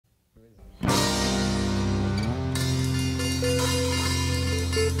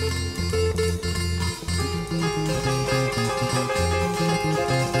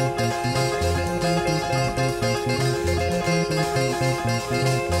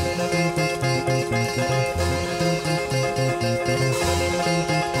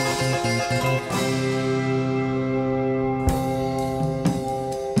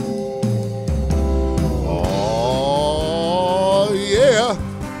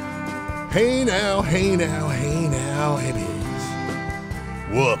Hey now, hey now, hey now,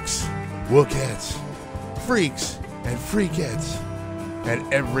 hippies, wooks, wookettes, freaks, and freakettes,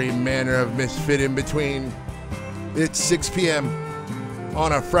 and every manner of misfit in between. It's 6 p.m.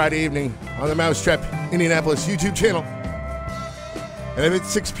 on a Friday evening on the Mousetrap Indianapolis YouTube channel. And if it's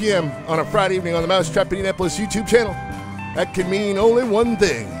 6 p.m. on a Friday evening on the Mousetrap Indianapolis YouTube channel, that can mean only one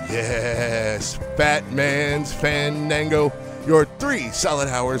thing. Yes, Fatman's Fandango. Your 3 solid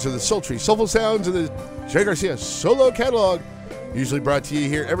hours of the sultry, soulful sounds of the Jerry Garcia solo catalog, usually brought to you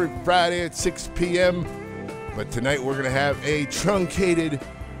here every Friday at 6 p.m. But tonight we're going to have a truncated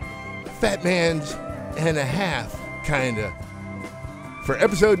Fatman's and a half, kinda, for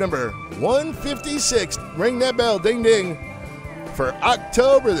episode number 156. Ring that bell, ding ding, for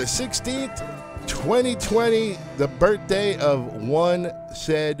October the 16th, 2020, the birthday of one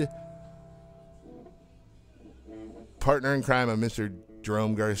said partner in crime of Mr.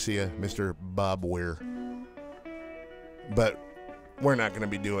 Jerome Garcia, Mr. Bob Weir. But we're not going to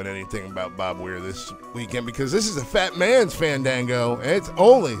be doing anything about Bob Weir this weekend because this is a Fatman's Fandango, and it's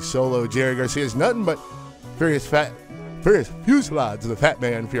only solo Jerry Garcia. It's nothing but furious fusillades of the Fat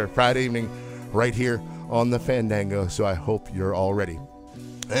Man for your Friday evening right here on the Fandango. So I hope you're all ready.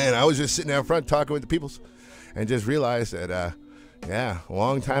 And I was just sitting out front talking with the peoples and just realized that, a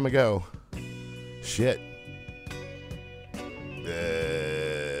long time ago,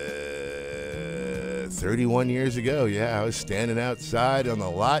 31 years ago, I was standing outside on the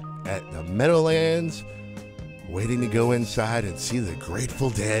lot at the Meadowlands, waiting to go inside and see the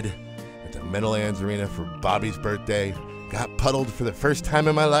Grateful Dead at the Meadowlands Arena for Bobby's birthday. Got puddled for the first time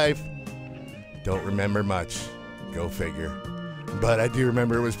in my life. Don't remember much. Go figure. But I do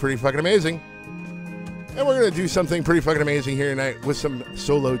remember it was pretty fucking amazing. And we're going to do something pretty fucking amazing here tonight with some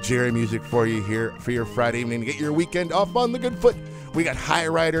solo Jerry music for you here for your Friday evening to get your weekend off on the good foot. We got High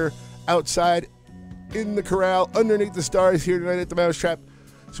Rider outside in the corral underneath the stars here tonight at the Mousetrap.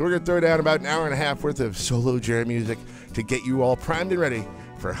 So we're going to throw down about an hour and a half worth of solo Jerry music to get you all primed and ready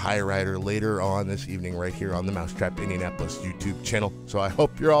for High Rider later on this evening right here on the Mousetrap Indianapolis YouTube channel. So I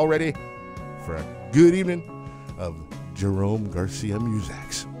hope you're all ready for a good evening of Jerome Garcia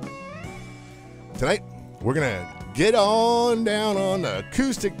Musics. Tonight, we're going to get on down on the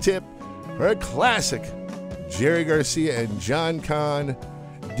acoustic tip for a classic Jerry Garcia and John Kahn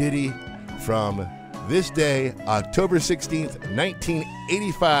ditty from this day, October 16th,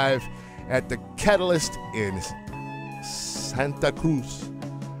 1985, at the Catalyst in Santa Cruz,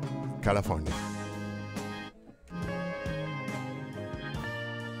 California.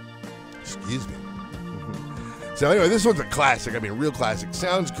 Excuse me. So anyway, this one's a classic. I mean, real classic.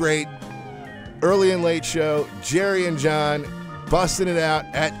 Sounds great. Early and late show. Jerry and John busting it out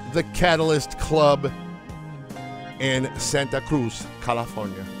at the Catalyst Club in Santa Cruz,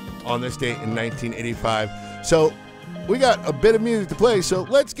 California, on this date in 1985. So we got a bit of music to play, so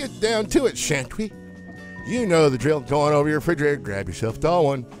let's get down to it, shan't we? You know the drill. Go on over your refrigerator, grab yourself a tall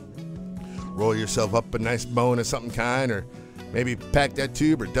one, roll yourself up a nice bone of something kind, or maybe pack that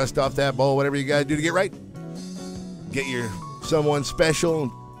tube or dust off that bowl, whatever you got to do to get right. Get your someone special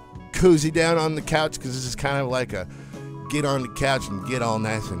and cozy down on the couch, because this is kind of like a get on the couch and get all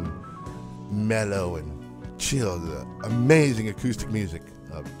nice and mellow and chill. The amazing acoustic music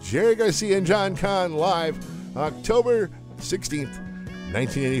of Jerry Garcia and John Kahn live October 16th,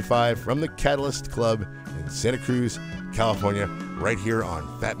 1985 from the Catalyst Club in Santa Cruz, California, right here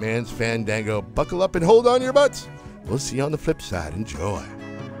on Fatman's Fandango. Buckle up and hold on to your butts. We'll see you on the flip side. Enjoy.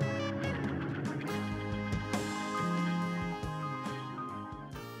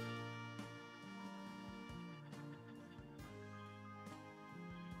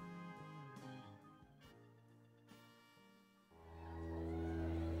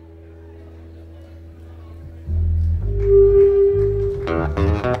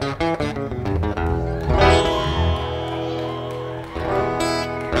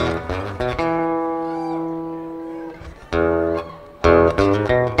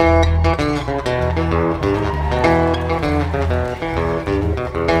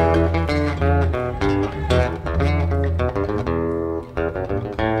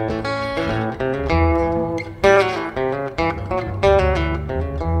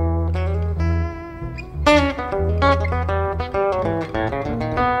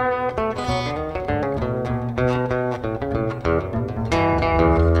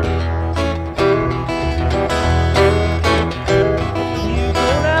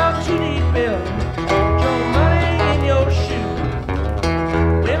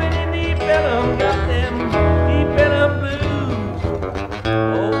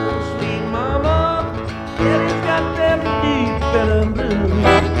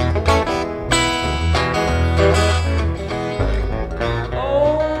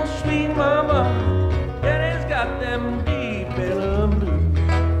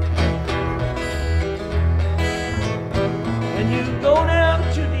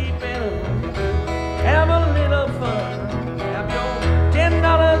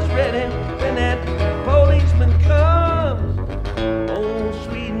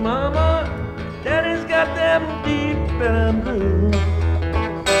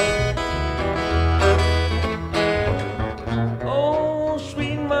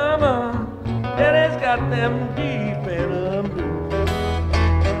 them deep rhythm blues.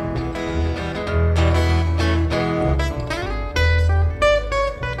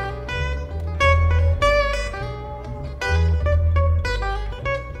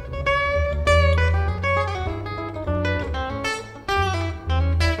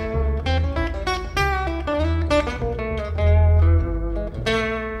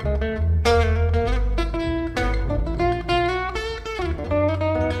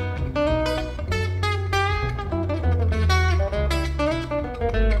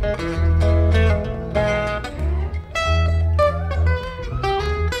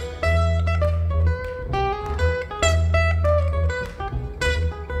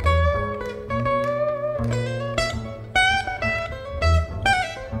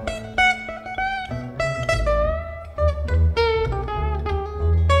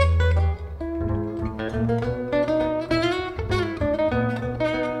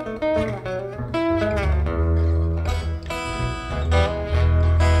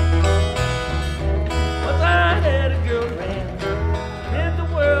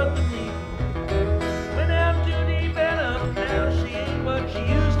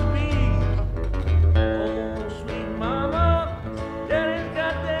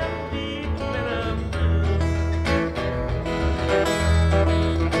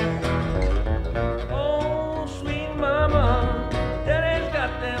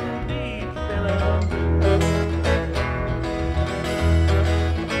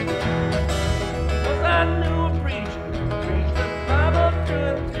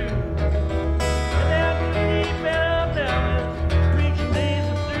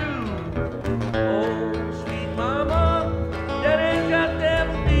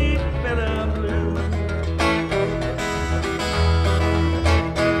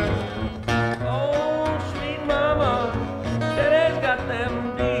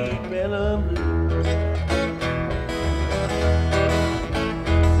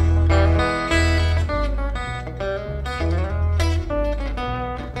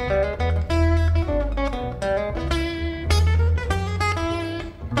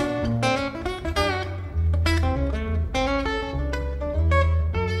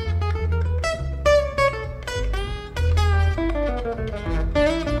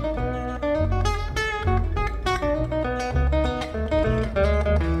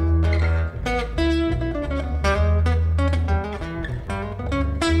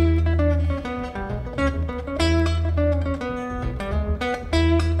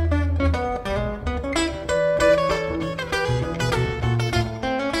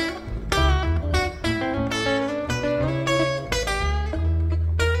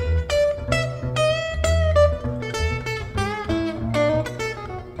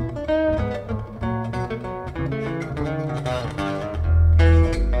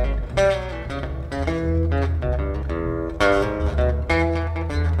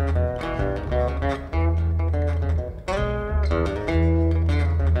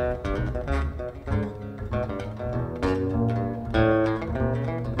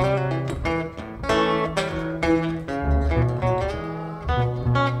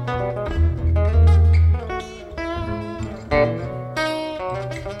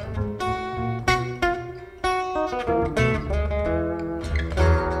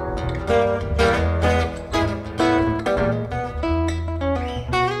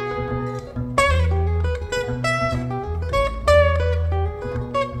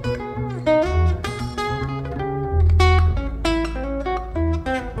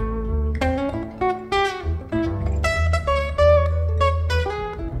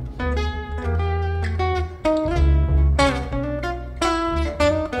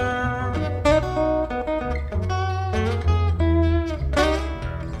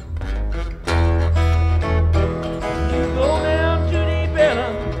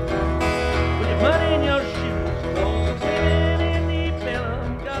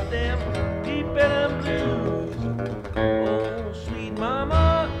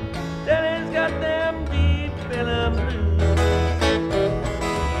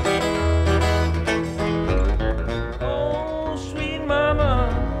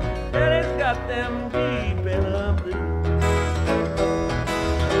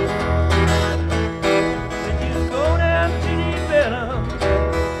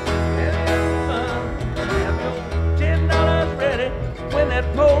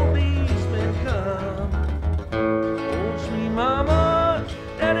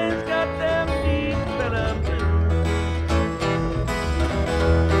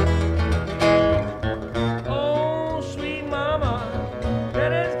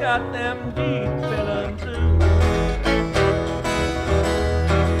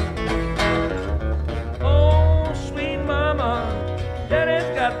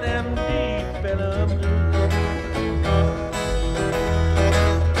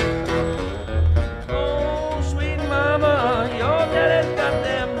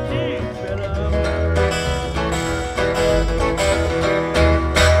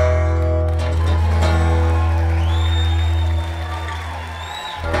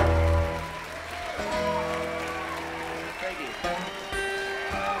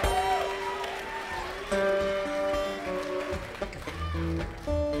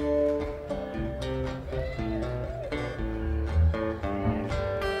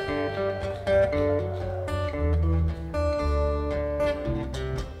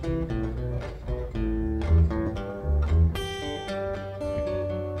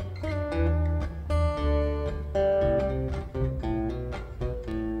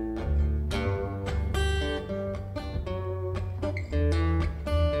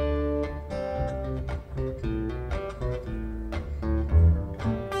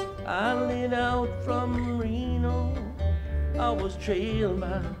 I was trailed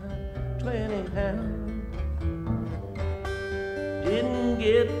by 20 hounds. Didn't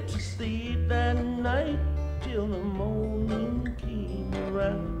get to sleep that night till the morning came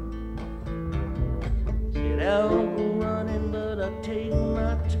around. Set out running, but I take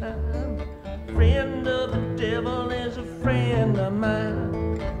my time. Friend of the devil is a friend of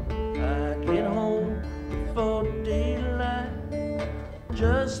mine. I get home before daylight,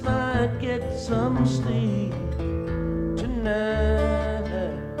 just might get some sleep tonight.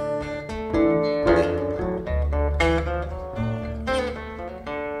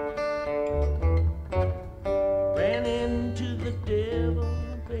 Ran into the devil,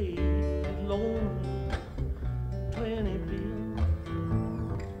 baby, lonely, 20 bills.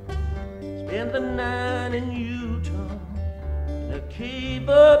 Spent the night in Utah, in a cave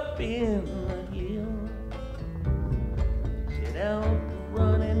up in the hill. Set out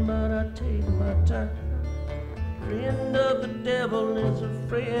running, but I take my time. Friend of the devil is a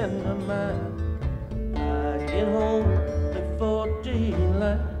friend of mine. I get home before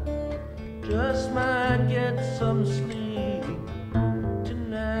daylight, just might get some sleep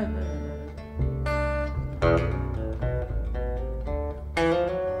tonight.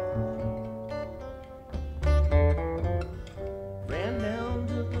 Ran down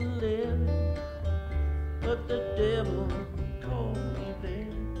to the levee, but the devil called me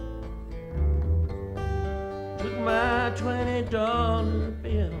there. Took my $20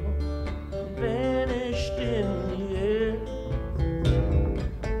 bill and vanished in the air.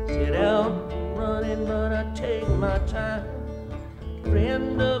 Set out running, but I take my time.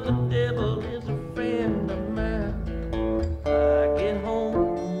 Friend of the devil is a friend of mine. I get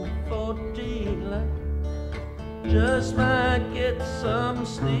home before daylight, just might get some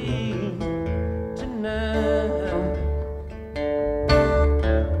sleep tonight.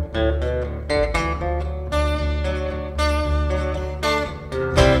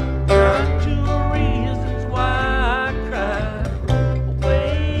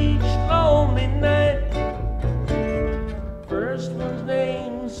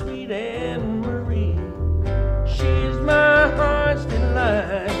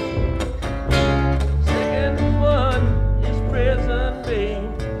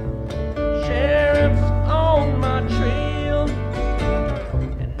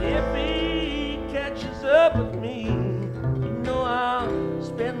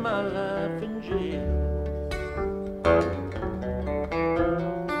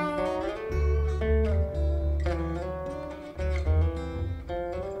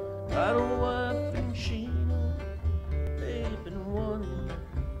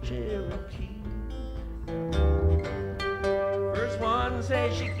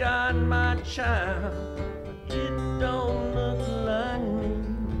 Say she got my child, but it don't look like me.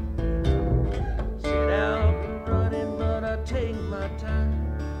 Set out running, but I take my time.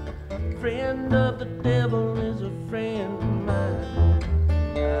 Friend of the devil is a friend of mine.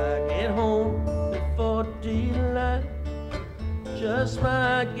 I get home before daylight, just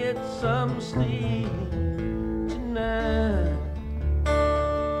might get some sleep tonight.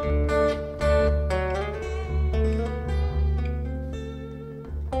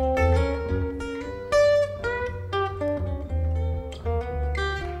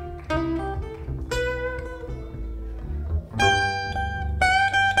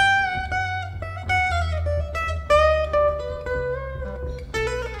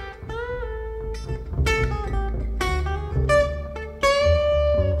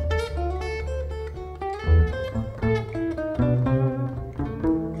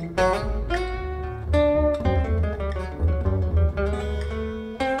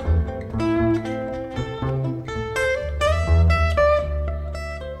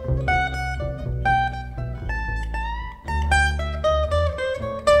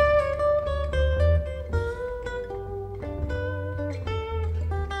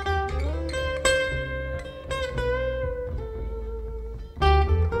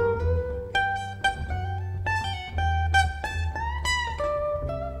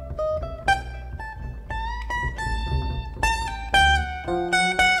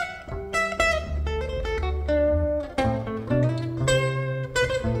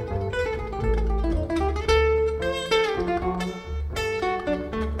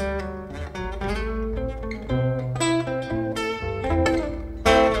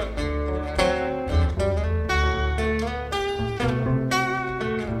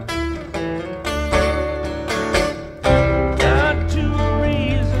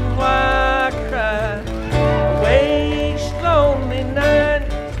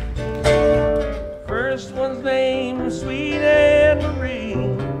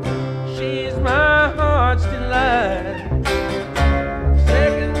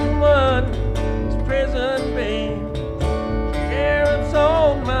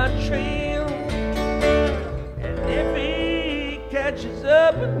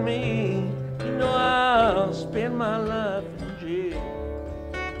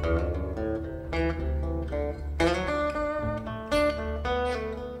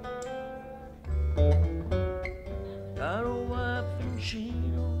 Got a wife in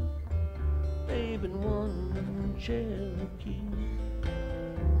Chino, baby, and one in Cherokee.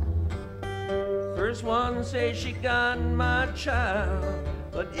 First one say she got my child,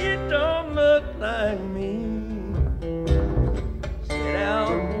 but it don't look like me. Set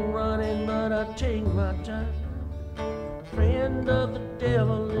out running, but I take my time. Friend of the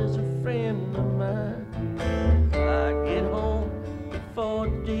devil is a friend of mine. I get home before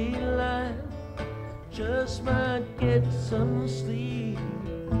daylight, just might get some sleep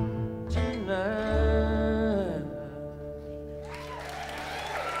tonight.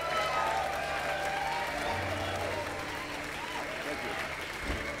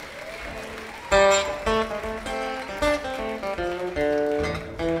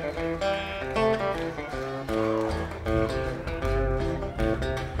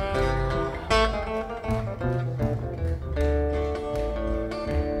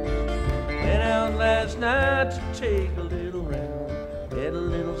 Last night to take a little round, had a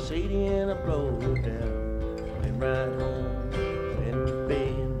little Sadie and I blowed her down. Went right home, went to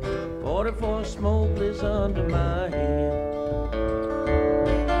bed, 44 smokeless under my head.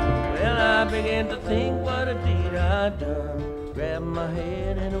 Well, I began to think what a deed I'd done. Grabbed my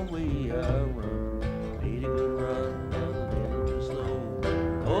head and away I run. Made a good run, but a little too slow.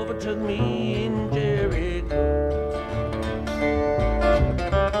 Overtook me in Jericho.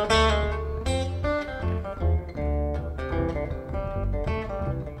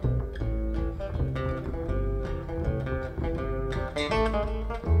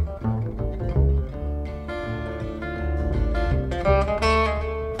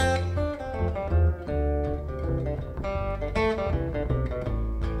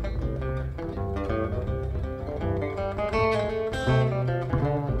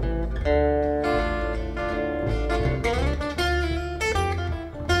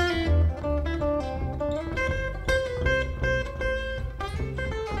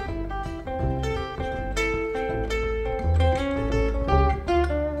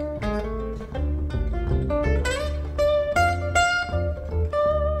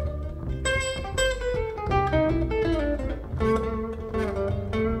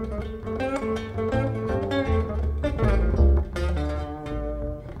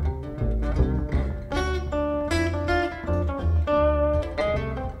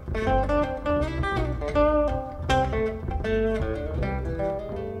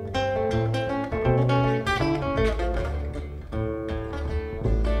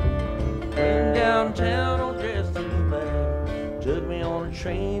 Downtown all dressed in black, took me on a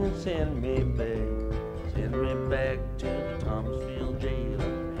train and sent me back to the Thomasville jail.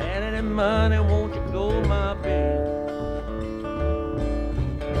 Had any money, won't you go my bail?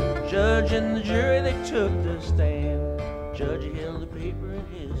 Judge and the jury, they took the stand. Judge held the paper in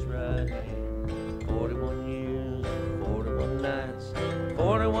his right hand. 41 years, 41 nights,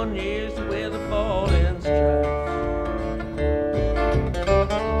 41 years to wear the ball and stripes.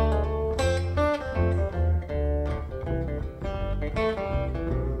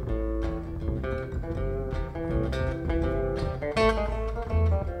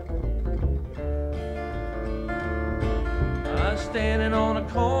 Standing on a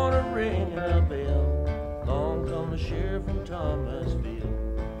corner ringing a bell. Long come the sheriff from Thomasville.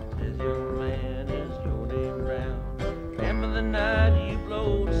 Says, young man, is your name Brown? Remember the night you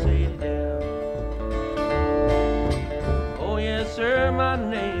blowed Sadie down? Oh yes sir, my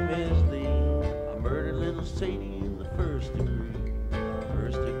name is Lee. I murdered little Sadie in the first degree.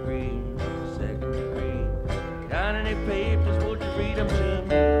 First degree, second degree. Got any papers, would you read them to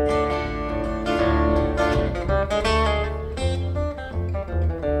me?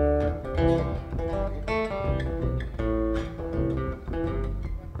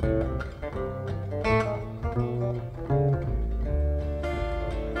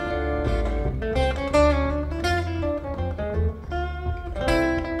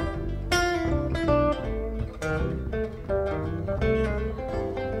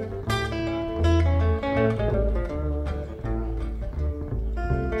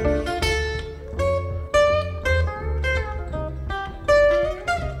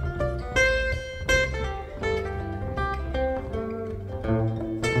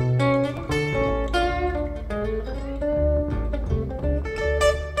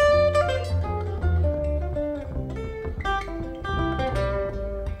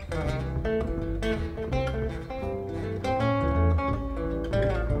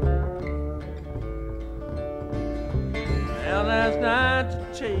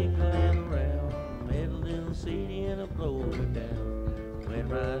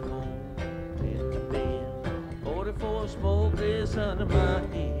 right home, hit the bed, 44 smokeless under my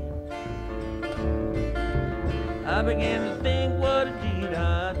head. I began to think what a deed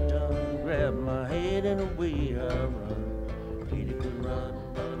I'd done, grabbed my head and away I run. 80 foot run,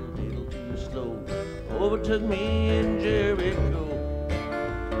 but a little too slow, overtook me in Jericho.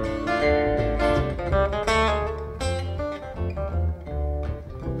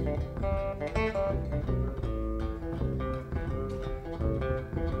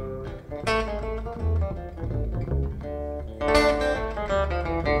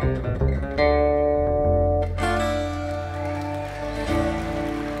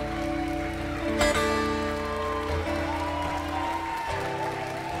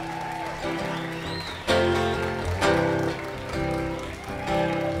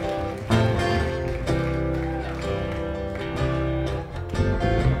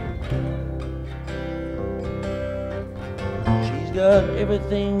 Got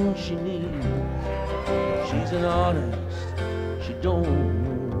everything she needs. She's an artist, she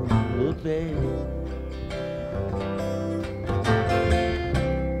don't look bad.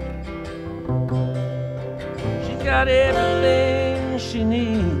 She's got everything she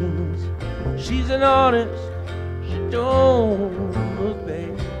needs. She's an artist, she don't look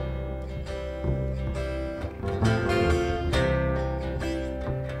bad.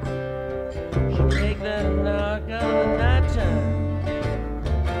 She'll take that knock out of the nighttime,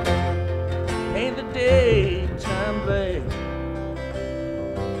 ain't the daytime black.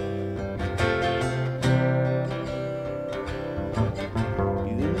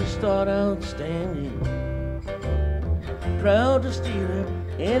 You start outstanding, proud to steal her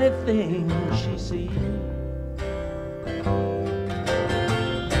anything she sees.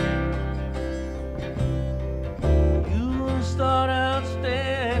 You start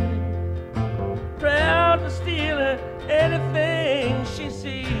outstanding, proud to steal her anything she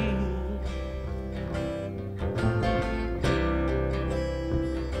sees.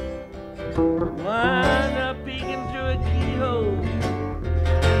 Wind up peeking through a keyhole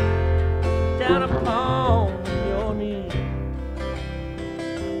down upon your knee.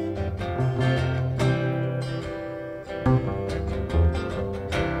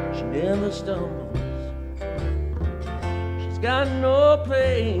 She never stumbles, she's got no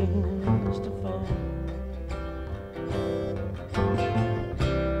place to fall.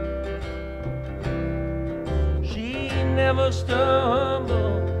 She never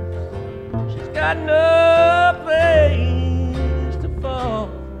stumbles, got no place to fall.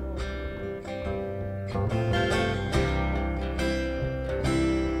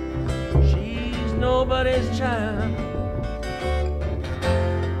 She's nobody's child,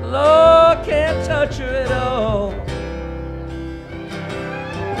 the Lord can't touch her at all.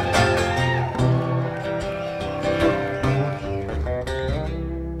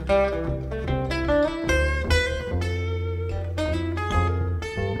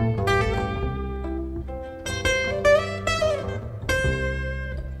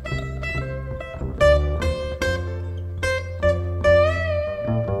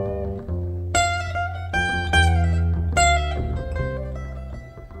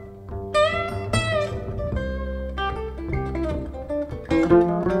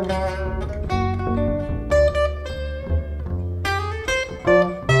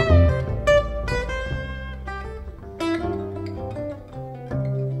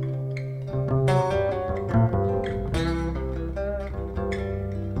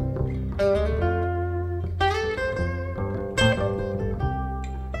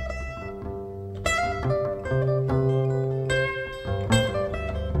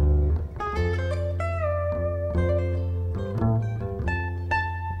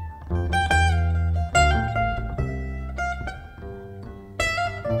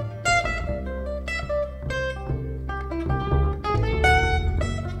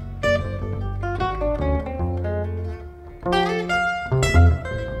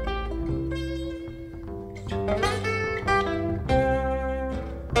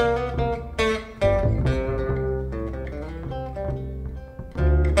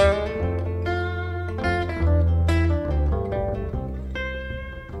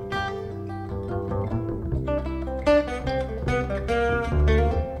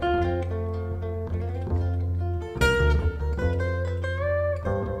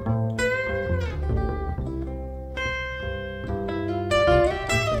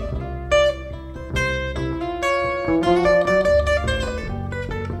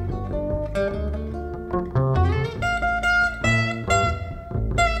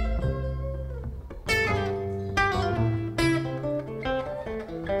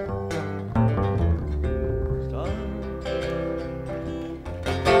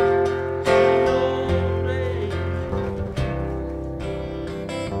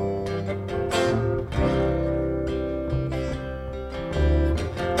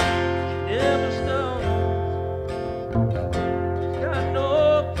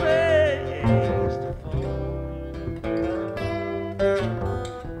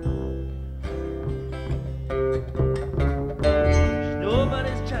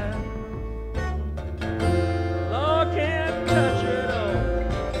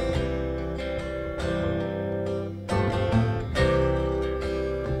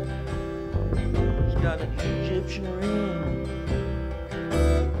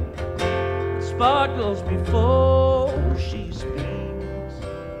 sparkles before she speaks.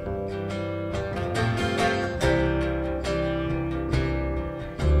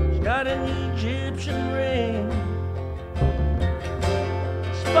 She's got an Egyptian ring,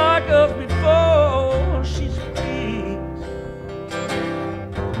 sparkles before she speaks.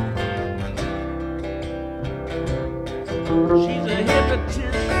 She's a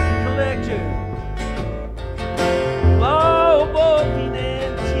hypnotist collector of all Balkan antiques.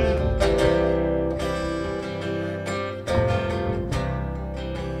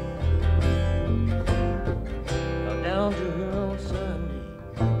 Bow down to her on Sunday,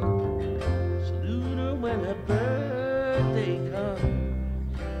 salute her when her birthday comes.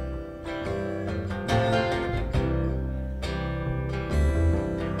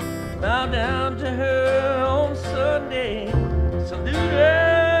 Bow down to her on Sunday, salute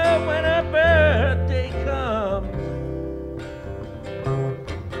her when her birthday comes.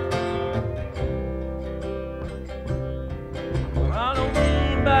 I don't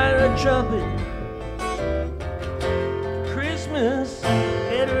mean by the trumpet, Christmas,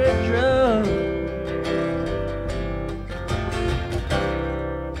 hit her a drum.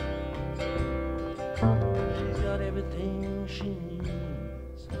 She's got everything she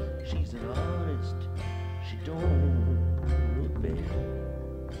needs. She's an artist, she don't look bad.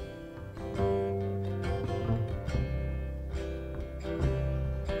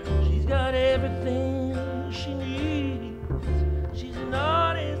 She's got everything she needs. She's an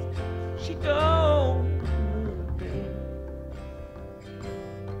artist, she don't look bad.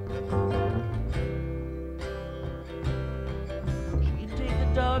 She can take the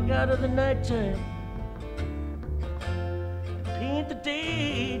dark out of the nighttime, paint the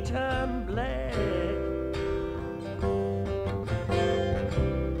daytime black.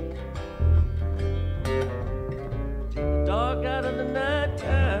 Take the dark out of the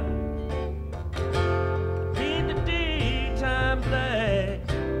nighttime, paint the daytime black.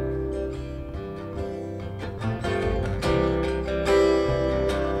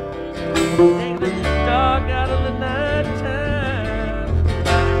 Take the dark out of the nighttime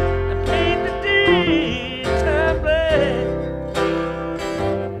and paint the daytime black.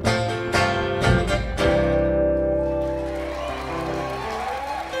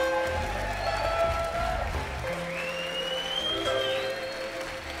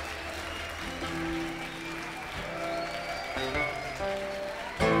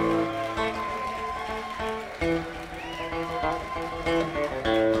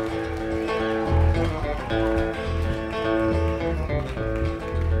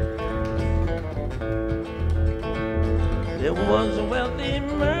 There was a wealthy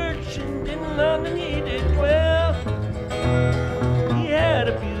merchant in London, he did well. He had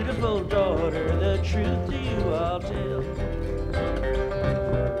a beautiful daughter, the truth to you I'll tell.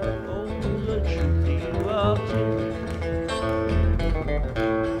 Oh, the truth to you I'll tell.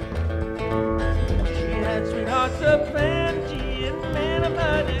 She had sweethearts of plenty and men of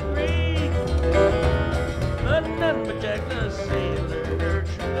high degree, but none but Jack the sailor, her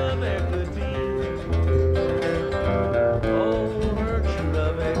true love ever could be.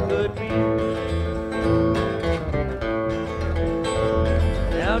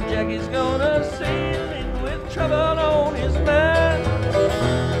 Now Jackie's gonna sailing with trouble on his mind.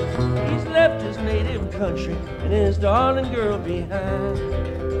 He's left his native country and his darling girl behind.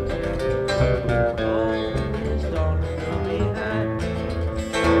 Oh, his darling girl behind.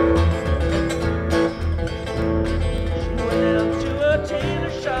 She went down to a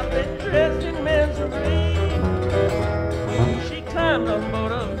tailor shop and dressed in men's array. She climbed on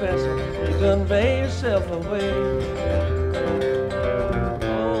board a vessel to convey herself away.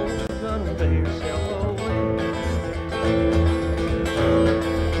 Oh, convey herself away.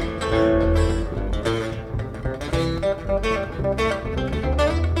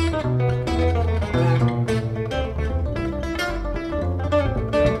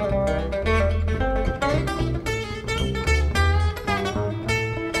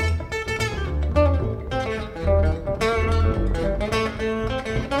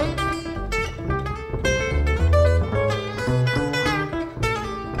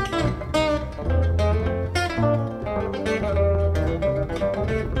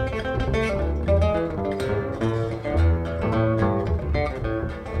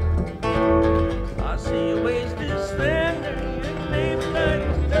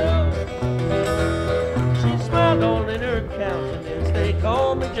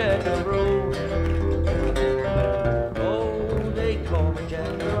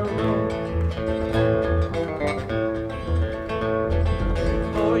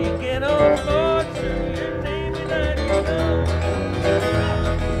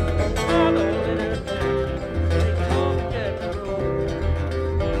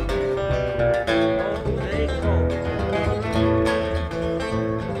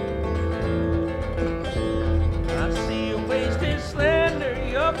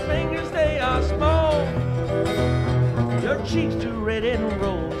 and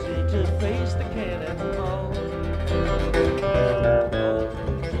rosy to face the cannonball. Oh,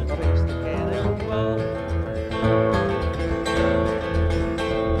 to face the cannonball.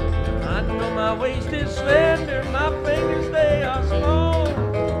 I know my waist is slender, my fingers they are small,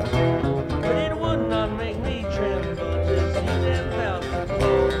 but it would not make me tremble to see 10,000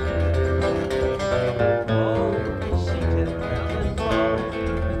 fall. Oh, to see 10,000 fall.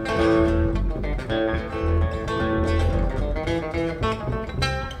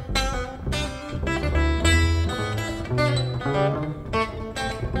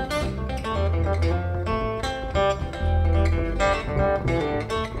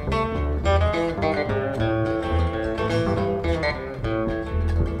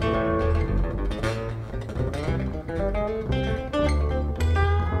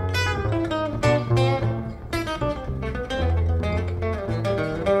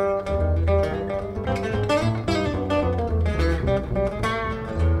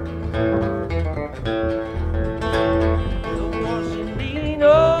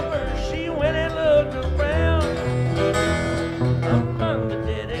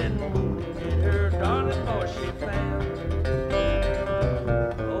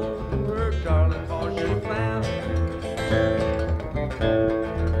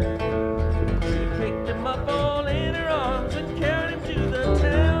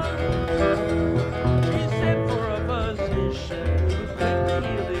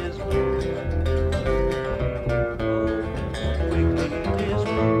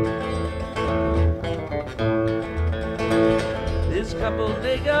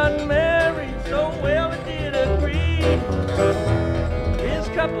 They got married, so well it did agree. This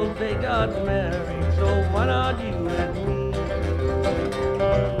couple, they got married, so why not you and me?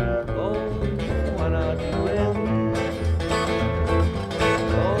 Oh, why not you and me?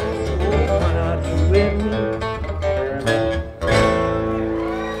 Oh, why not you and me?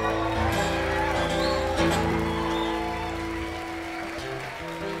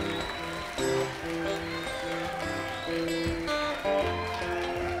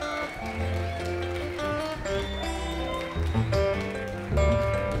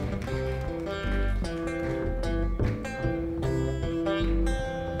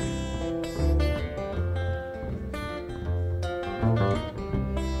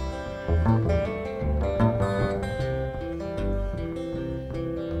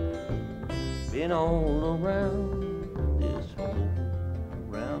 Been all around this whole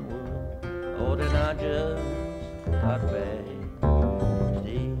round world. Oh, then I just got back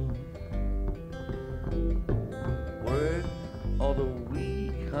today. Work all the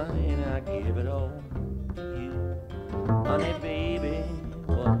week, honey, and I give it all to you. Honey, baby,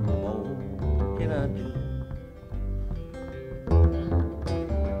 what more can I do?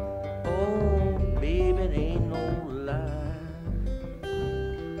 Oh, baby, it ain't no lie.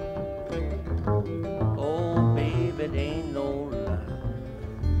 Oh, baby, it ain't no lie.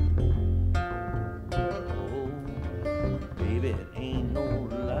 Oh, baby, it ain't no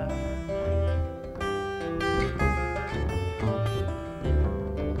lie.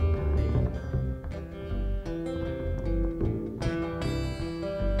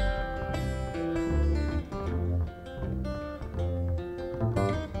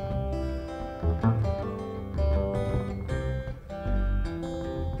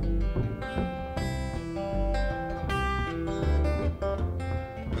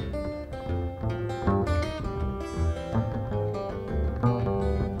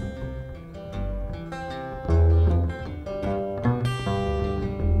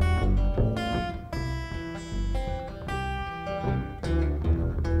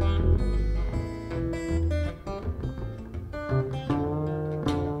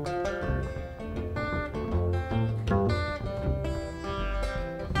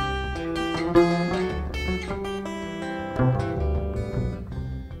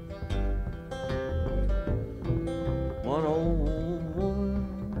 One old woman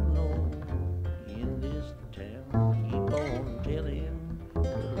in this town keep on telling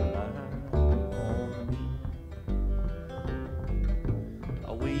lies on me.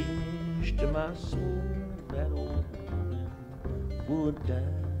 I wish to my soul that old woman would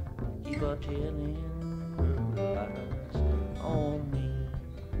die. Keep on telling lies on me.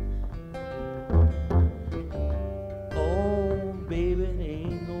 Oh, baby, it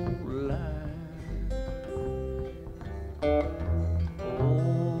ain't no lie.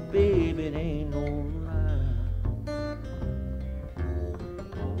 Oh, baby, it ain't no lie.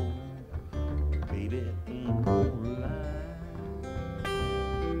 Oh, baby, it ain't no lie.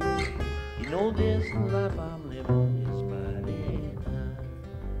 You know this life I'm living is mighty high.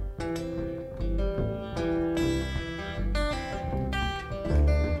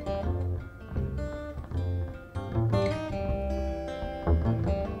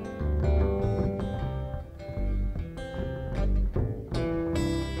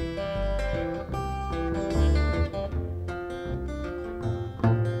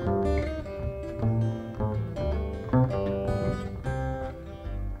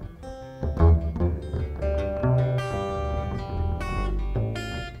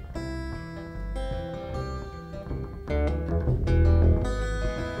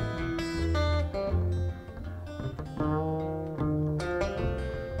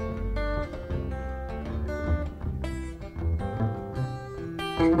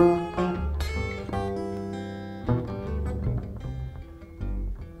 Been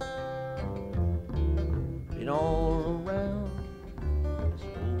all around this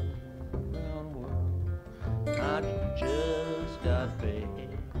whole round world. I just got back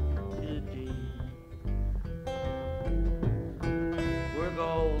today. Work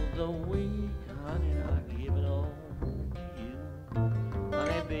all the week, honey, I give it all to you.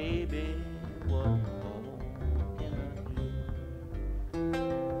 Honey, baby, what more can I do?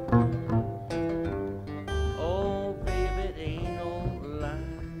 Oh, baby, it ain't no lie.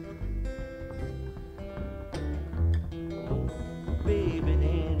 Oh, baby, it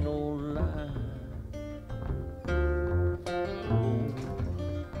ain't no lie. Oh,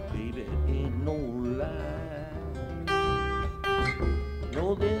 baby, it ain't no lie. Know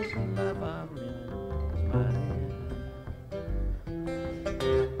this life I'm in is mine.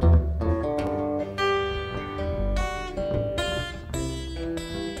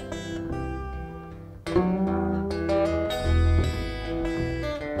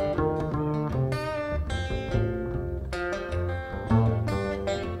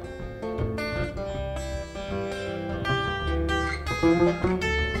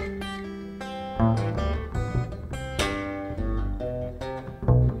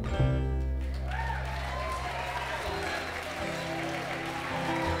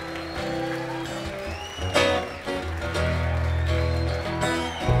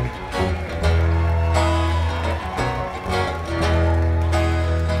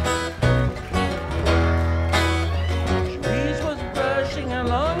 Trees was brushing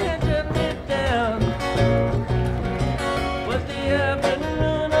along and turned me down. Was the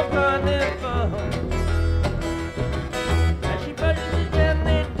afternoon upon their fall? As she brushes it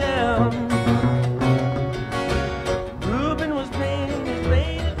gently down, Reuben was painting his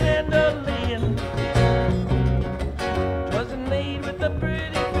faded dandelion. 'Twasn't made with a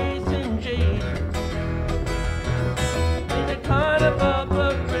pretty face and jade. In a carnival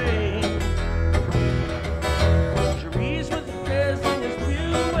parade, Cherise was dressed in his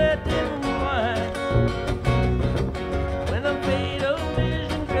pirouette in white. When a fatal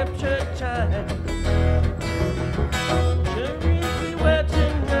vision gripped her tight, Cherise, beware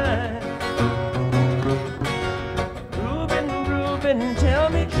tonight. Reuben, Reuben, tell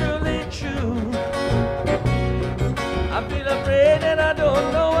me truly true. I feel afraid and I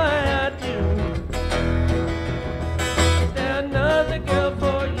don't know why I do. Is there another girl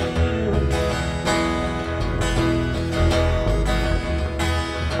for you?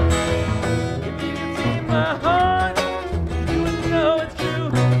 If you can see my heart, you would know it's true.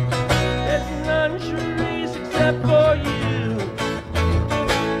 There's none, Cherise, except for you.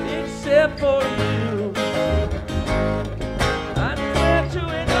 Except for you. I swear to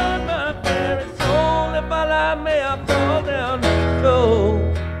it on my very soul, if I lie, may I fall down low.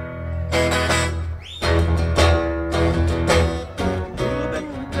 Reuben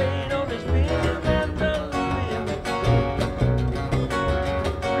played on his finger mandolin.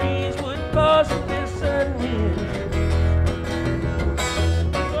 Trees would pause and listen in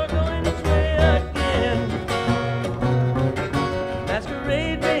before going its way again.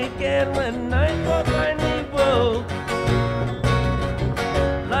 Masquerade began when nightfall finally woke.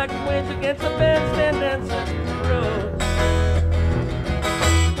 Like waves against a bandstand dancers rose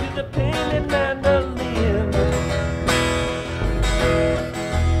to the painted mandolin.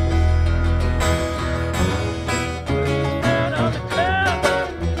 Down on the cloud,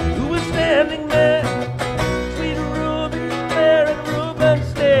 who was standing there? Sweet Reuben there, and Reuben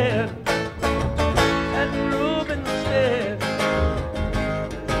stared. And Reuben stared.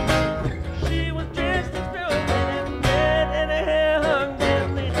 She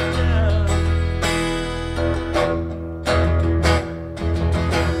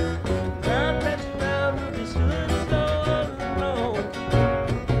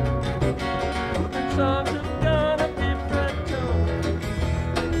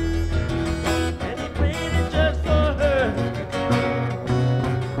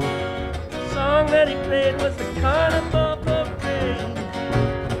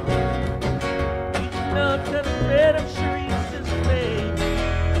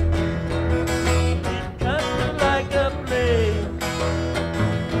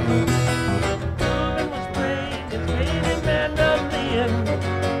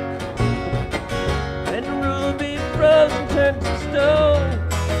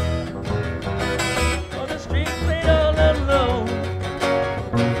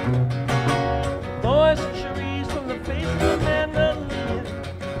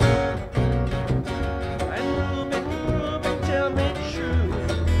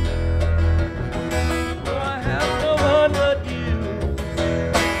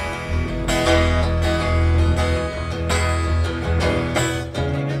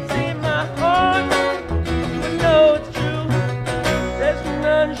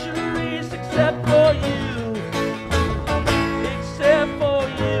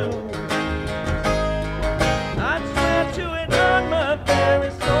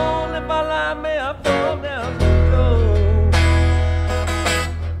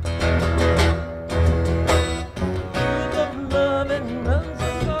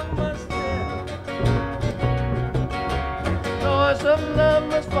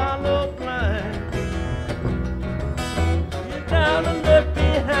just follow blind. You're down and left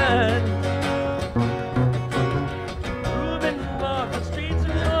behind. Reuben walked the streets of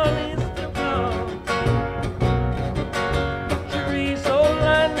New Orleans still gone. Cherise so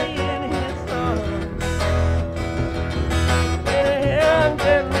lightly in his arms. Lay her hair and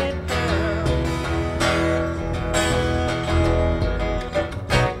gently down.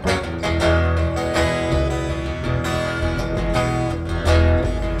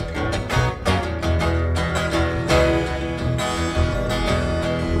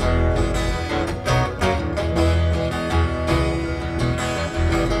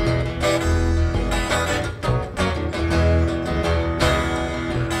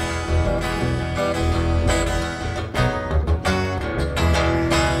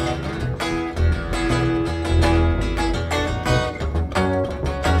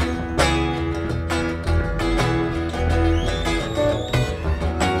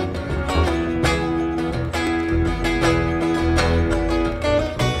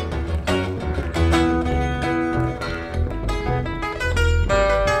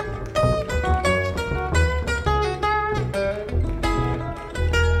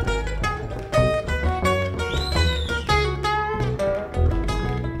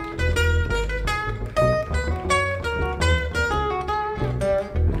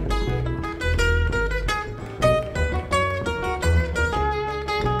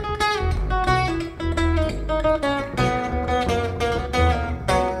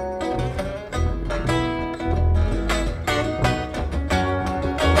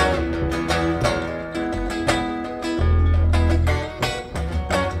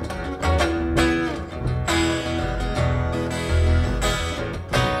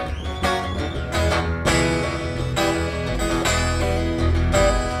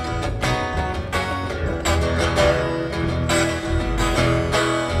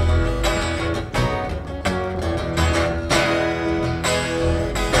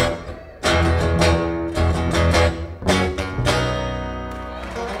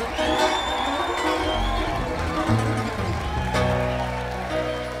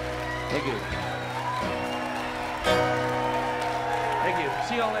 Thank you. Thank you.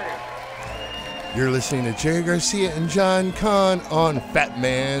 See y'all later. You're listening to Jerry Garcia and John Kahn on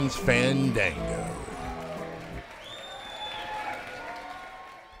Fatman's Fandango.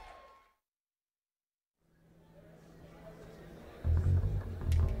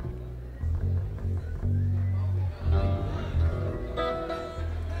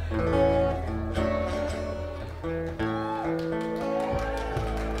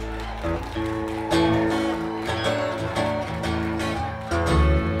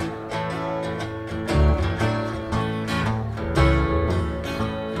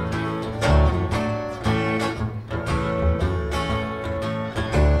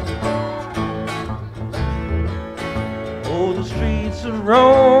 Oh, the streets of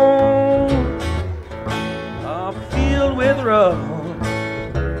Rome are filled with rubble.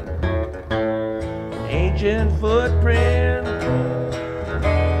 Ancient footprints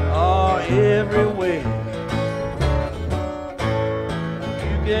are everywhere.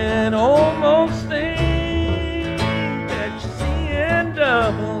 You can almost think that you're seeing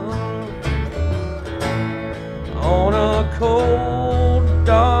double on a cold,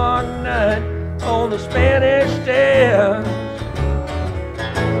 dark night on the Spanish Stairs.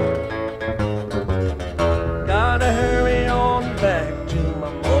 Gotta hurry on back to my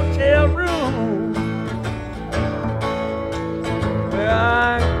motel room, where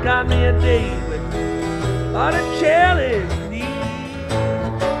I got me a date with Botticelli's niece.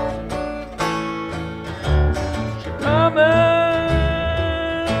 She promised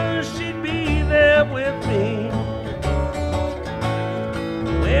she'd be there with me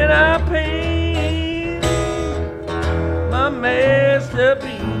when I paint my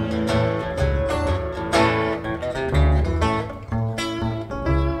masterpiece.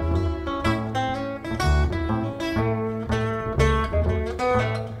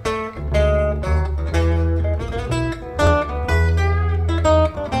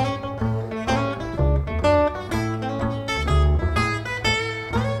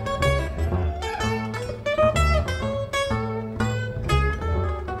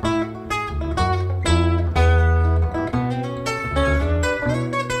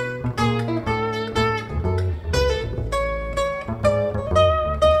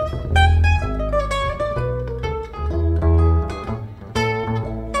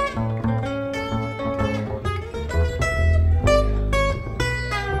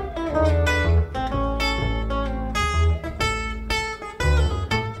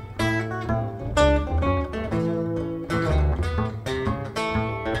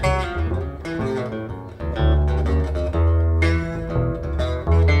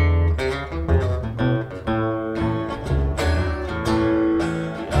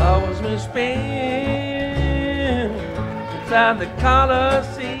 by the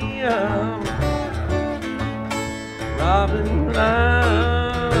Coliseum, robbing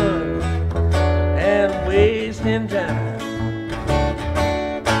blind and wasting time.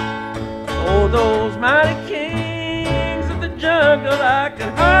 Oh, those mighty kings of the jungle, I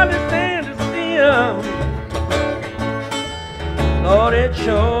can hardly stand to see them. Lord, it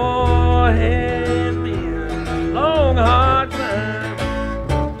sure has been a long, hard climb.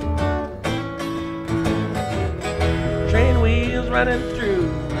 Train wheels running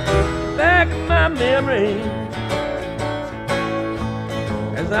through the back of my memory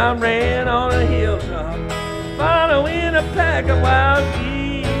as I ran on a hilltop, following a pack of wild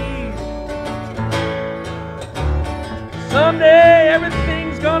geese. Someday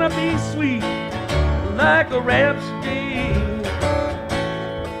everything's gonna be sweet, like a rhapsody,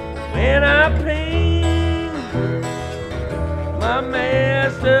 when I paint my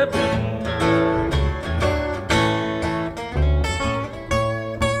masterpiece.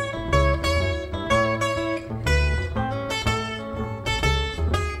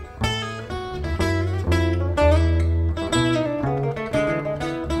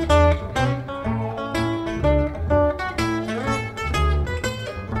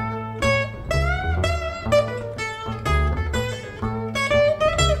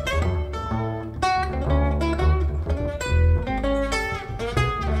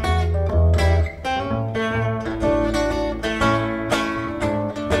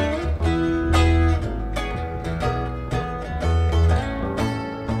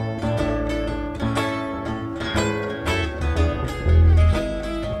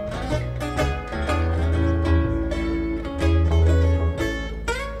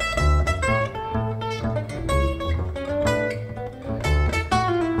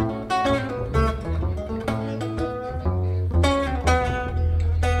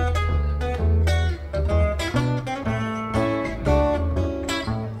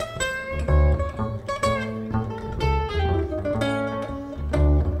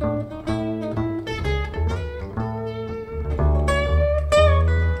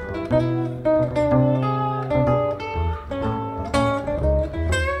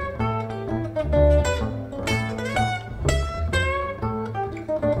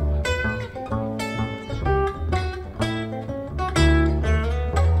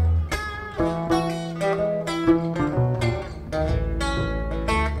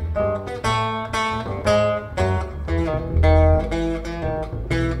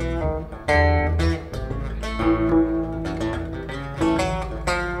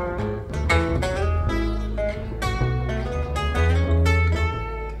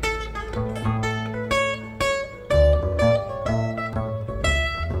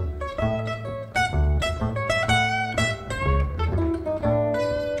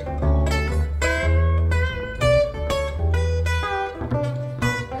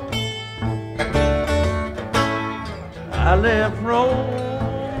 I left Rome,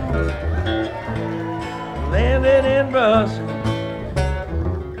 landed in Brussels,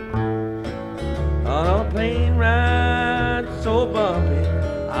 on a plane ride so bumpy,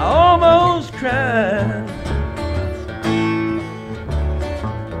 I almost cried.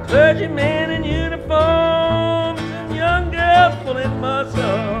 Clergymen in uniforms and young girls pulling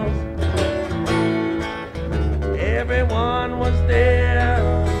muscles, everyone was there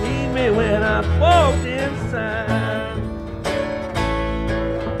to meet me when I walked inside.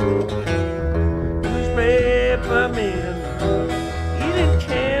 Peppermint, eating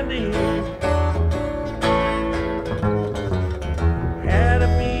candy, had to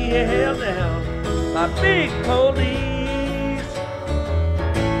be held down by big police.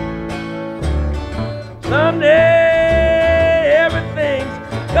 Someday everything's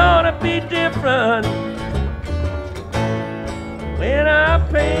gonna be different when I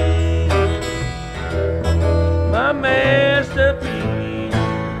paint my masterpiece.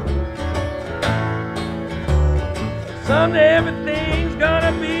 Someday everything's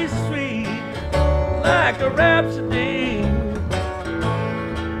gonna be sweet, like a rhapsody,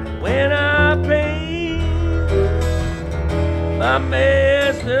 when I paint my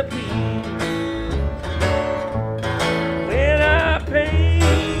masterpiece. When I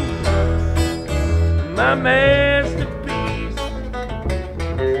paint my masterpiece.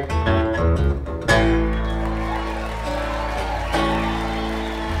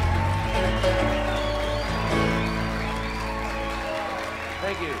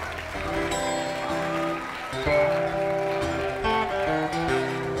 Thank you.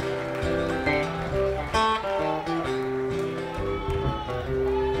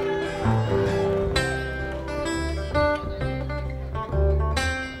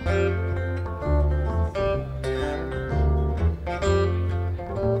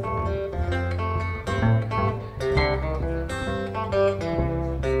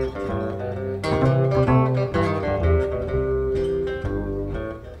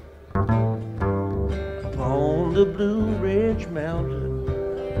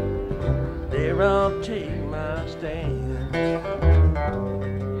 There I'll take my stand.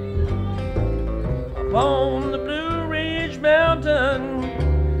 Upon the Blue Ridge Mountain,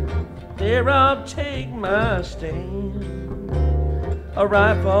 there I'll take my stand. A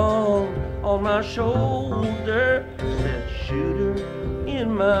rifle on my shoulder, that shooter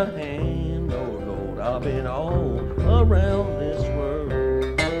in my hand. Oh Lord, I've been all around this world.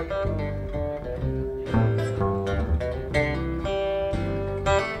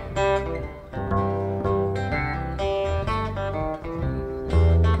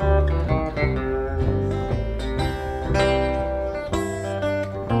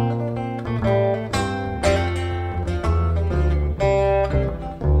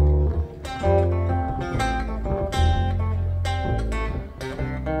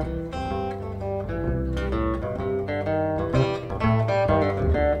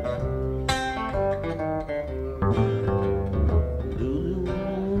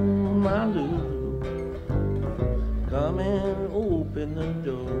 Come and open the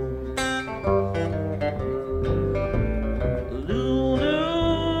door.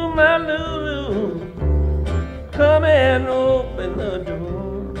 Lulu, my Lulu, come and open the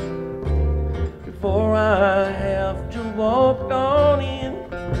door. Before I have to walk on in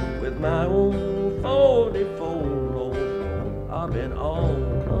with my old 44 roll. I've been all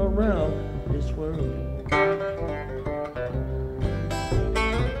around this world.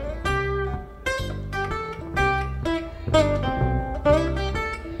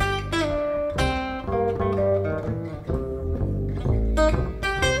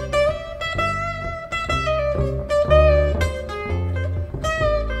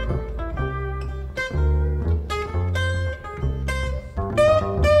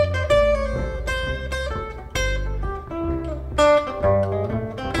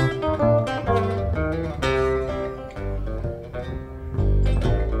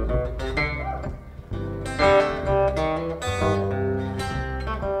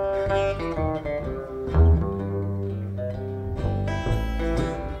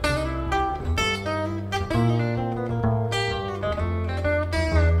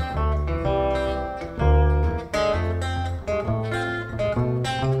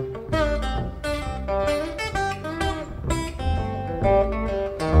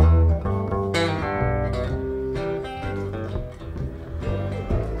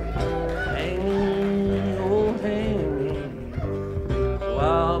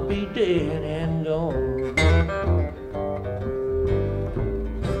 Dead and gone.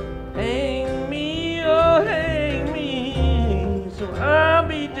 Hang me, oh hang me, so I'll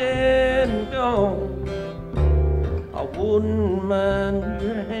be dead and gone. I wouldn't mind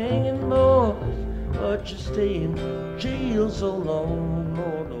your hanging, boys, but you stay in jail so long.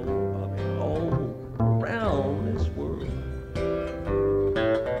 Lord, oh, I've been all around this world.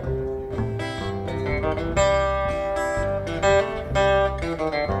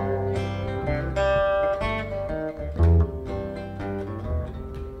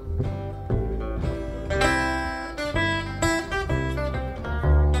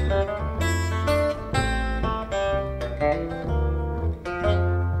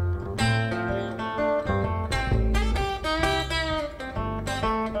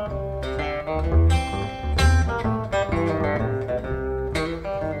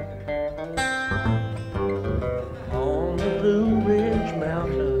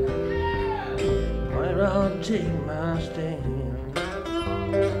 I'll take my stand.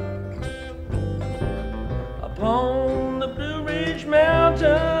 Upon the Blue Ridge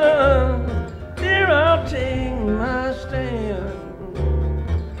Mountain, there I'll take my stand.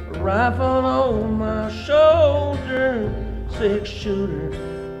 A rifle on my shoulder, 6-shooter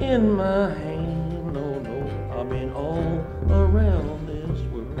in my hand. Oh no, I've been all around this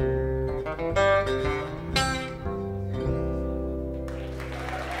world.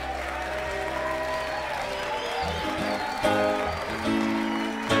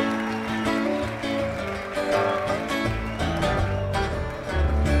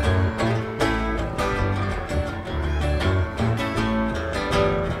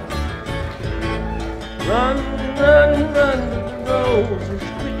 Run, run, run, the roses,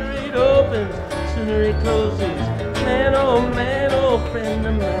 quicker it opens, sooner it closes. Man, oh, friend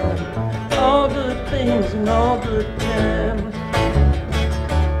of mine, all good things and all good time.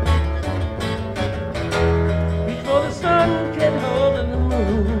 Reach for the sun, get hold of the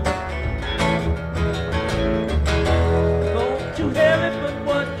moon. Go too heavy, but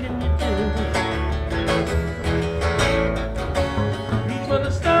what can you do? Reach for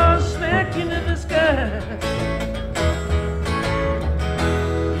the stars, smack into the sky.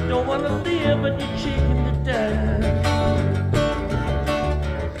 You don't want to live, but you're chicken to die.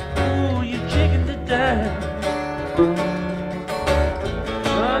 Ooh, you're chicken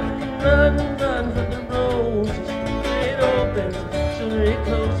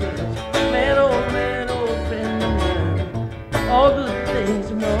things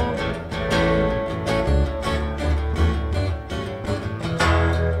and all.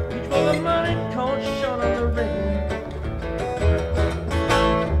 Reach for the money, caught short on the ring.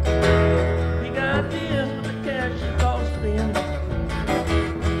 Big ideas, but the cash is all spent.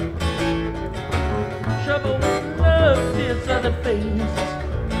 Trouble with love, tears on the face.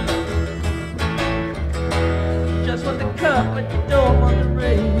 Just want the cup, but you don't want the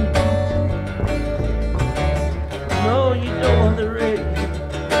rain. No, you don't want the rain.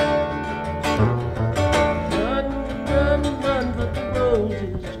 Run, run, run, but the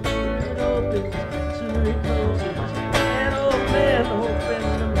roses, it opens, soon it closes. And oh man, oh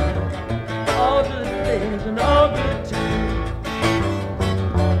friend of mine, all good things and all good times.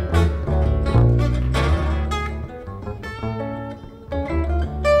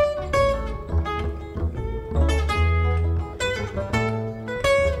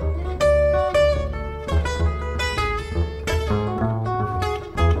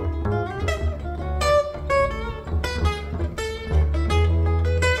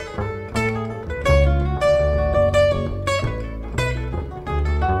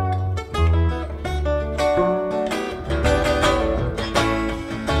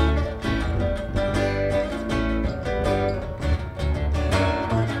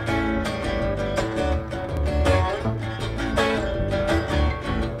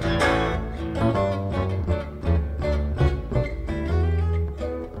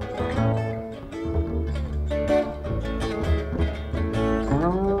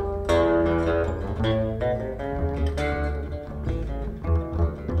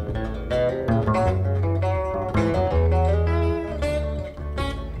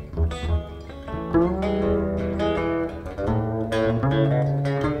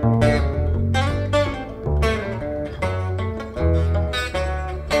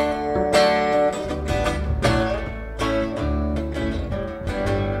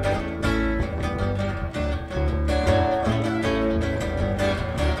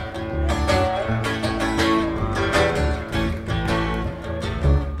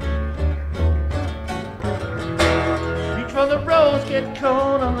 For the rose, get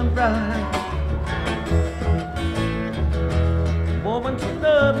cold on the ride. Woman to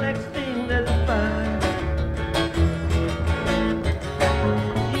love, next thing there's a fight.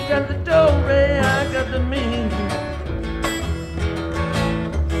 You got the dough, Ray, I got the mean.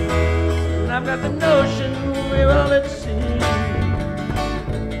 And I've got the notion we're all at sea.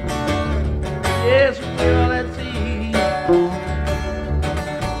 Yes, we're all at sea.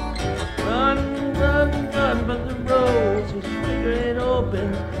 Run, run, run, but the rose is bigger, it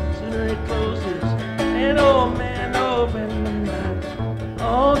opens, sooner it closes. And oh man, open the mind,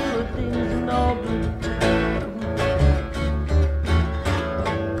 all good things and all good times.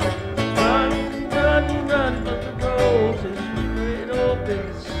 Run, run, run, but the rose is bigger, it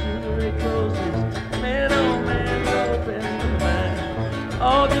opens, sooner it closes. Man, oh man, open the mind,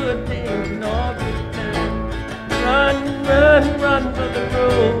 all good things and all good times. Run, run, run, but the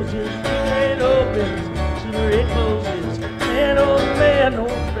rose is bigger, it opens, sooner it closes. Man, oh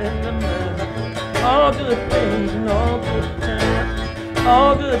friend of mine, all good things and all good times,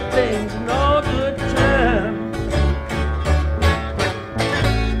 all good things and all good times.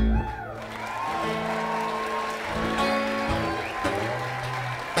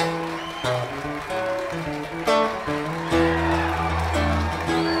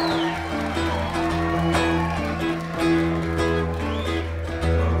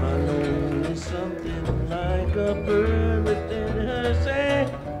 All I know is something like a bird within her sand.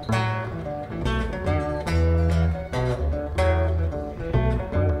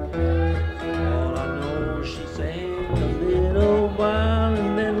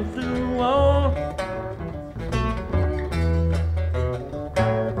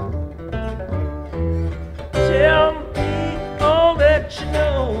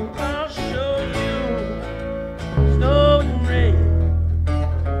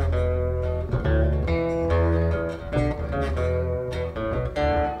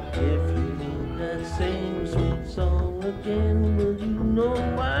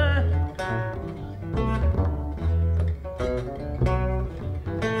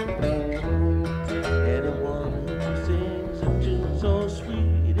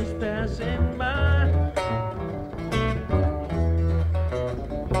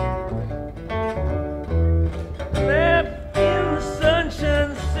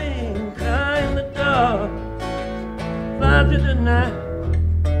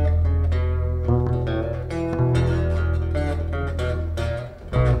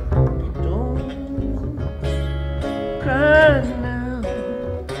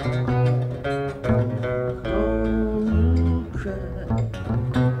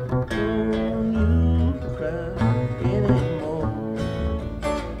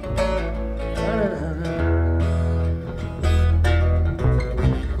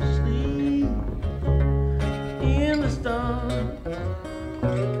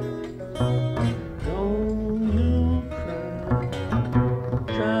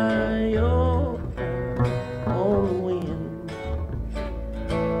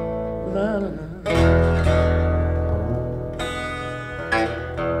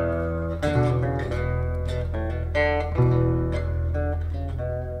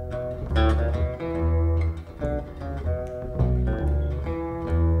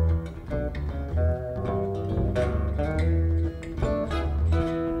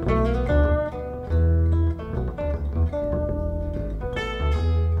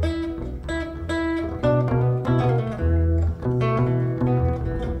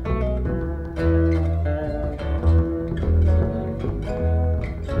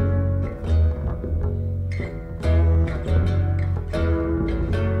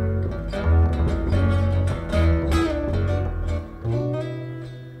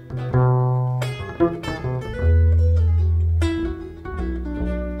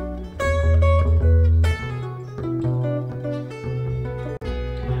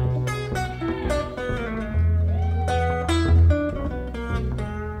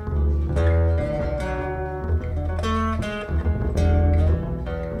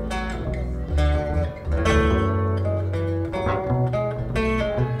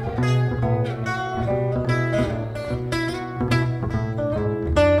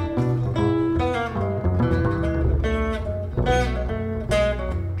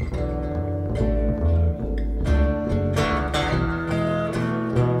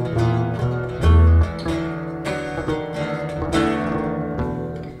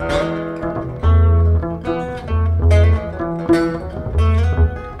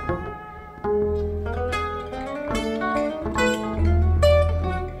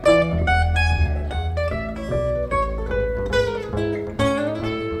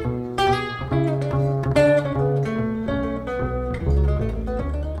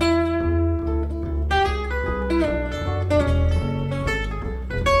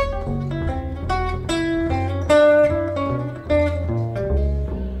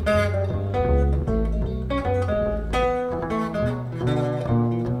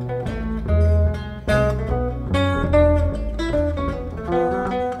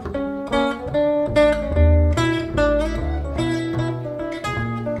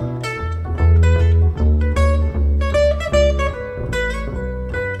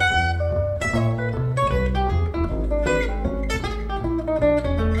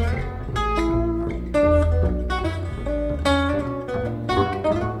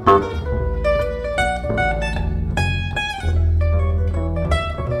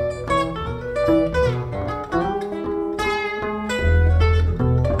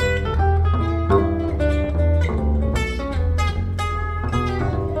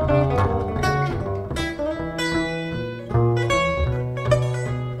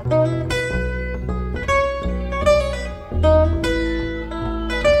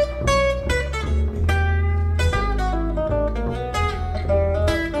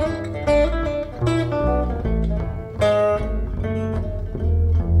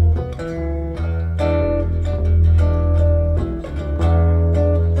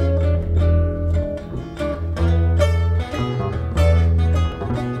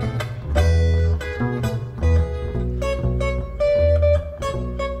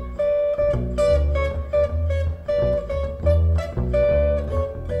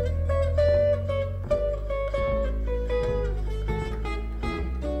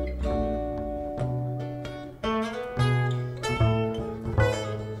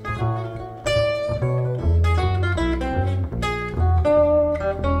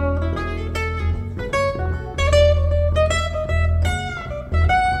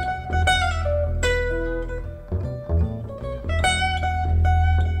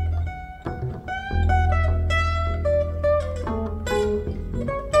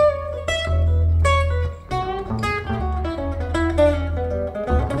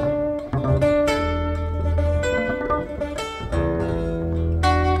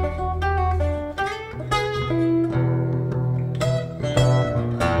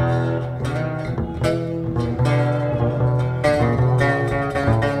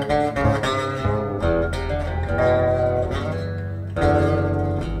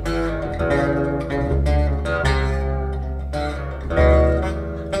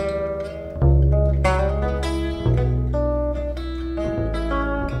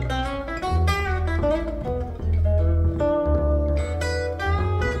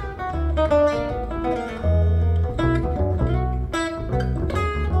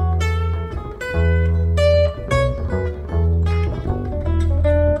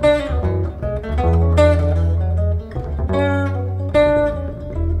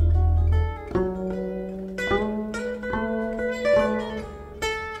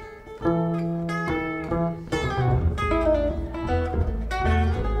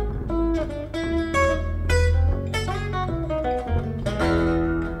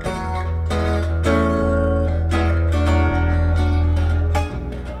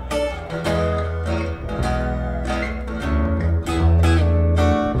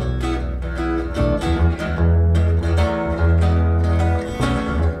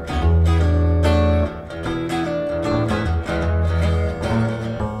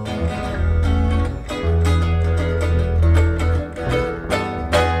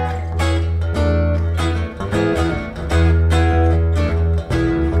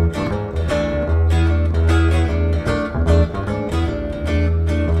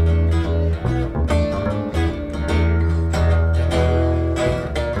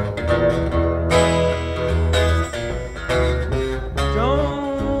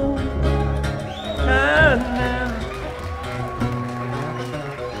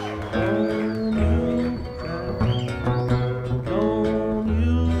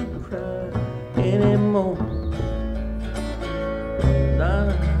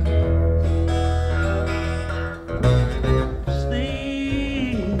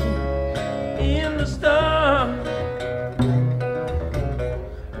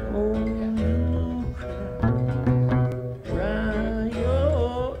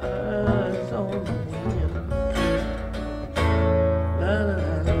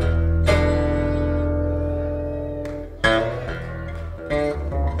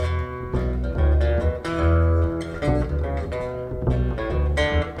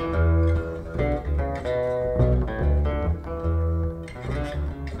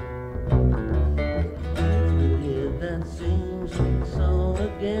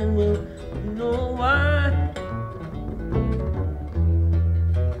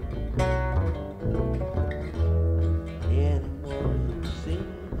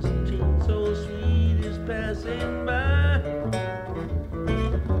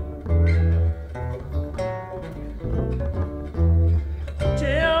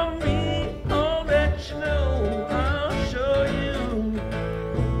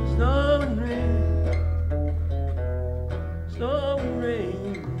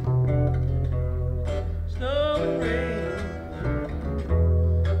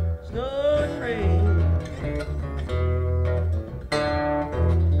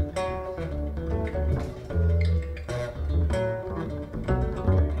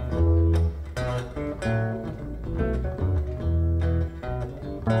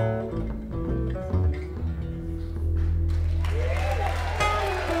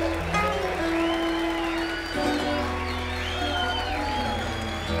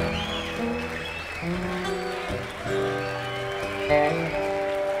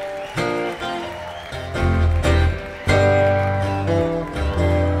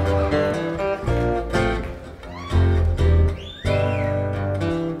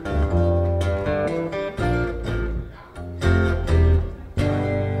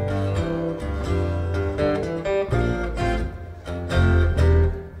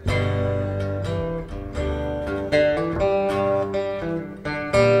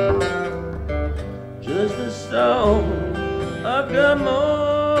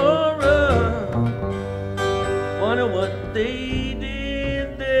 they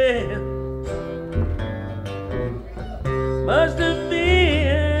did there must have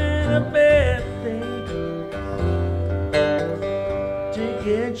been a bad thing to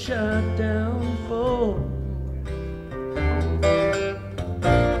get shot down for.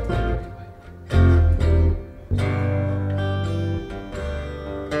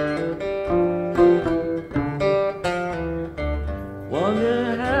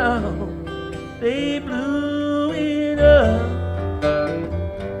 Wonder how they blew it up,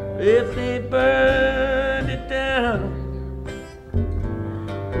 if they burned it down.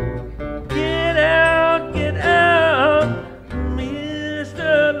 Get out,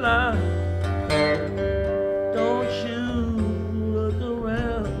 Mr. Lyon. Don't you look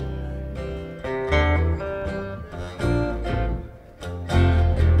around.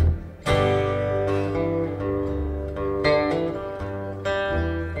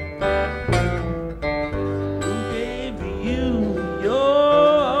 Who gave you your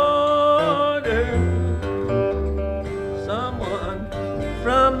order? Someone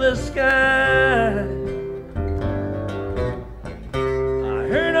from the sky. I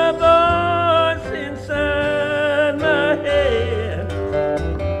heard a voice inside my head,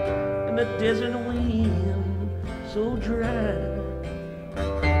 and the desert wind so dry.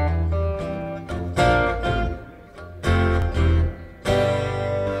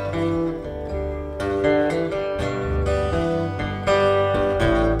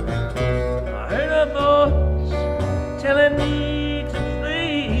 I heard a voice telling me to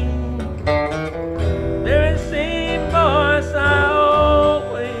flee. Very same voice I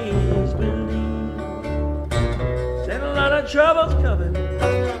always believed. Said a lot of trouble's coming,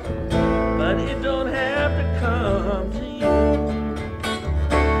 but it don't have to come to you.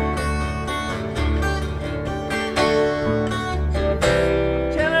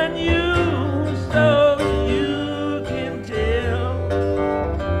 Telling you so you can tell the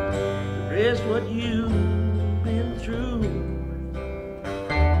rest what you've been through.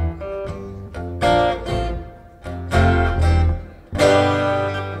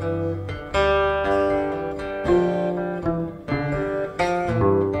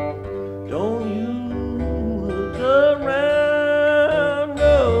 Don't you look around,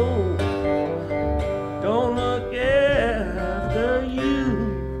 no. Don't look after you.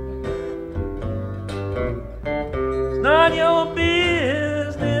 It's not your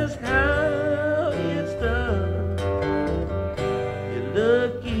business how it's done. You're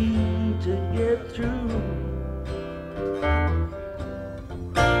lucky to get through.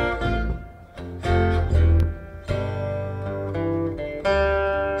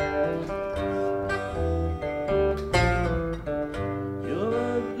 You're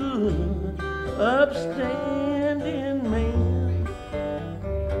a good, upstanding man,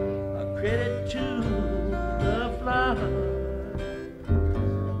 a credit to the flower.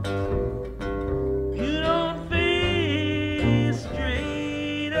 You don't face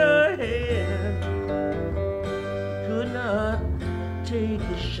straight ahead, could not take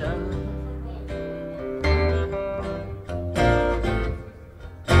a shot.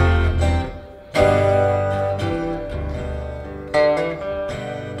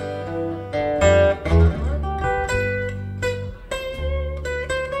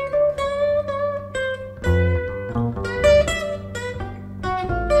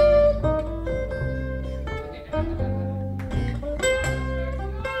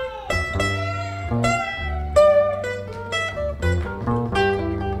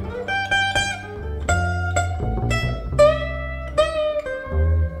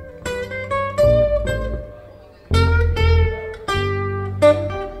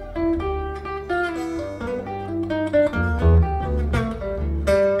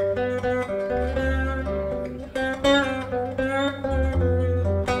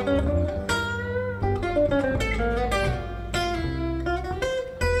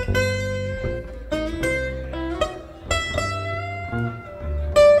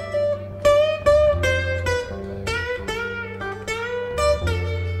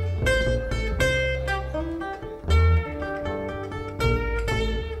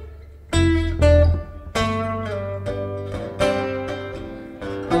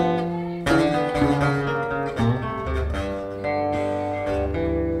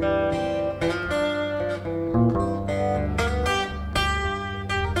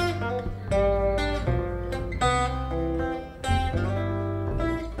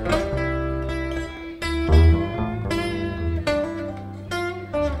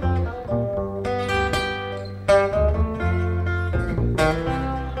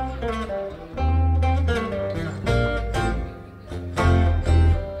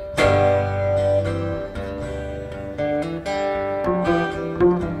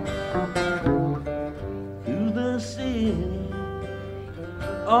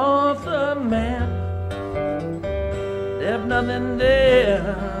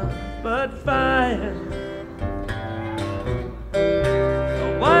 but fire.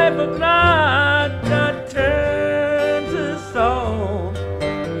 The wife of God got turned to salt,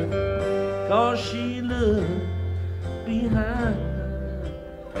 'cause she looked behind.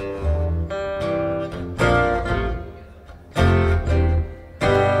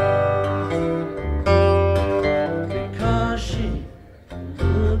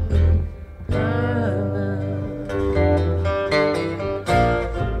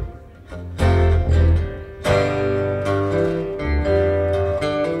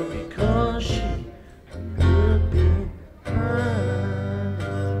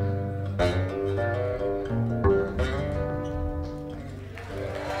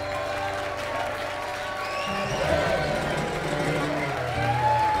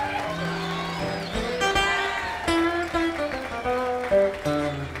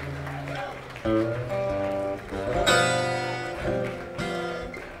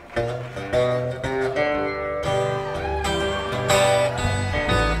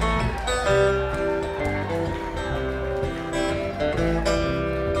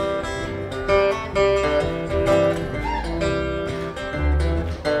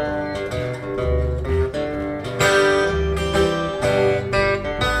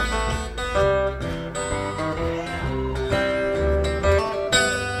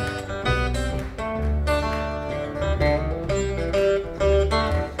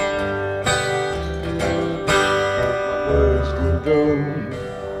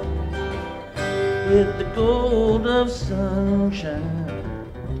 With the gold of sunshine,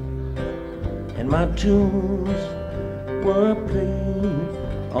 and my tunes were played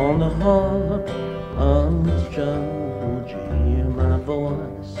on the harp unstrung. Would you hear my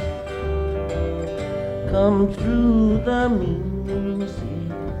voice come through the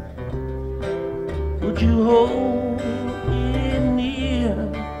music? Would you hold it near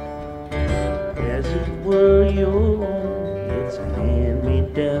as it were your own? It's a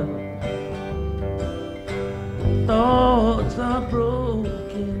hand-me-down. Thoughts are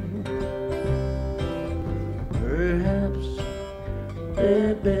broken, perhaps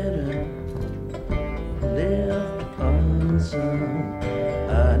they're better left unsung.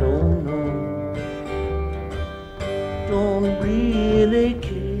 I don't know, don't really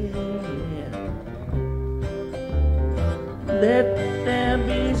care. Let there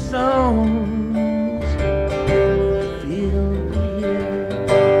be songs fill the air.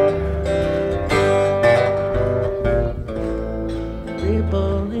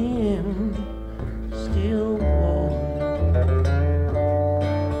 Rippling, still warm.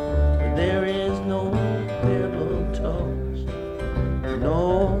 There is no pebble tossed, no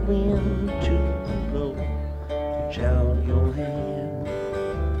wind to blow. Reach out your hand.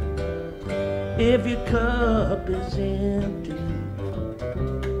 If your cup is empty,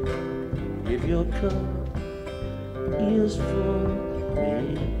 if your cup is full, may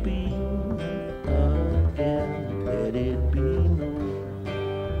it be again. Let it be known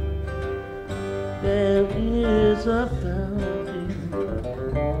there is a fountain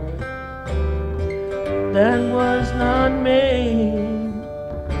that was not made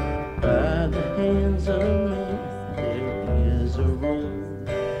by the hands of men. There is a road,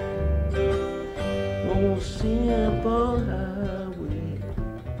 no simple highway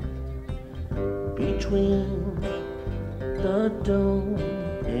between the dawn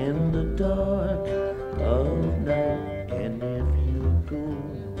and the dark of night. And if you go,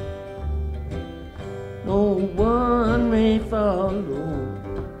 no one may follow.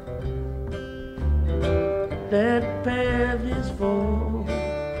 That path is for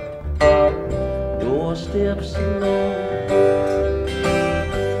your steps alone.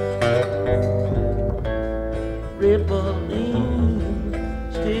 Rippling,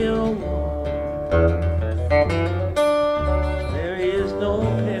 still warm. There is no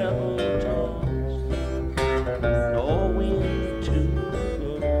pebble tossed, no wind to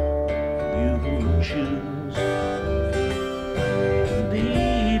blow. You choose,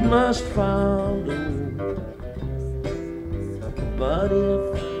 lead must follow. But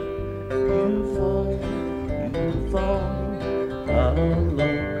if you fall alone.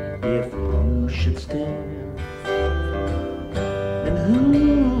 If you should stand, then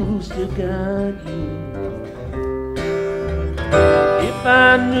who's to guide you? If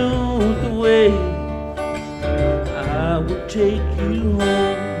I knew the way, I would take you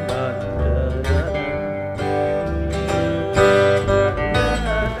home.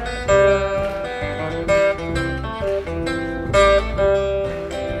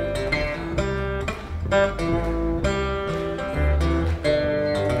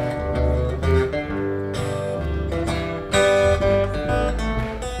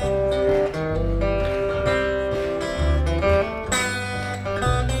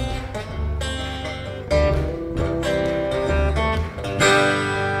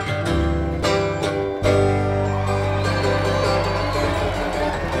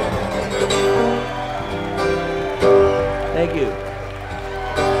 Thank you.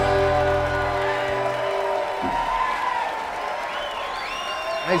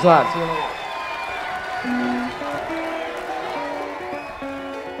 Thanks a lot. See you later.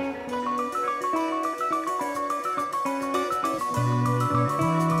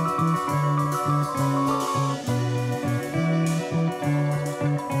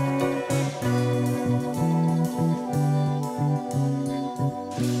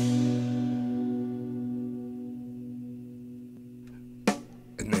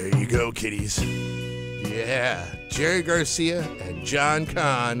 And there you go, kiddies. Yeah, Jerry Garcia and John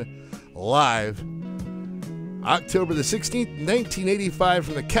Kahn live October the 16th, 1985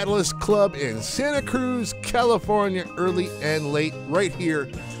 from the Catalyst Club in Santa Cruz, California, early and late, right here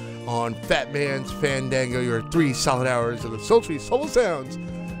on Fatman's Fandango, your 3 solid hours of the sultry soul sounds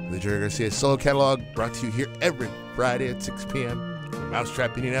of the Jerry Garcia solo catalog, brought to you here every Friday at 6 p.m. on the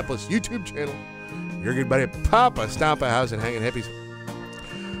Mousetrap Indianapolis YouTube channel. Your good buddy Poppa Stompa, House and Hanging Hippies.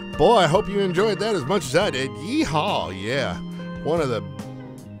 Boy, I hope you enjoyed that as much as I did. Yeehaw, yeah. One of the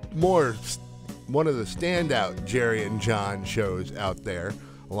standout Jerry and John shows out there,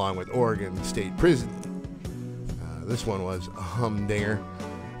 along with Oregon State Prison. This one was a humdinger.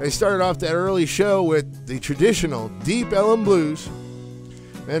 They started off that early show with the traditional Deep Ellum Blues,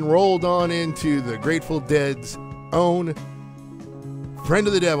 and rolled on into the Grateful Dead's own Friend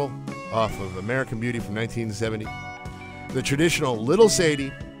of the Devil off of American Beauty from 1970. The traditional Little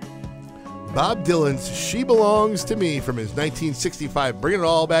Sadie, Bob Dylan's She Belongs to Me from his 1965 Bring It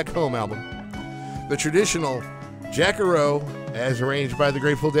All Back Home album, the traditional Jackaroo as arranged by the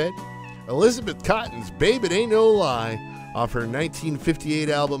Grateful Dead, Elizabeth Cotton's Babe It Ain't No Lie off her 1958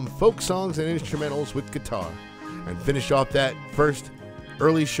 album Folk Songs and Instrumentals with Guitar, and finish off that first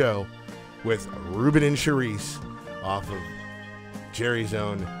early show with Ruben and Charisse off of Jerry's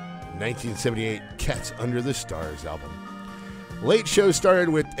own 1978 Cats Under the Stars album. Late show started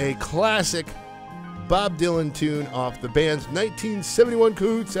with a classic Bob Dylan tune off the band's 1971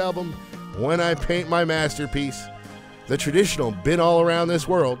 Cahoots album, When I Paint My Masterpiece, the traditional Been All Around This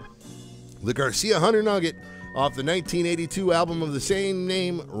World, the Garcia Hunter Nugget off the 1982 album of the same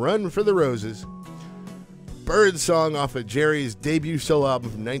name, Run for the Roses, Bird Song off of Jerry's debut solo album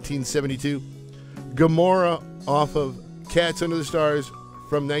from 1972, Gomorrah off of Cats Under the Stars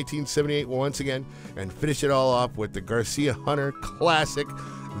from 1978 once again, and finish it all off with the Garcia Hunter classic,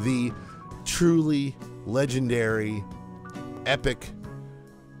 the truly legendary, epic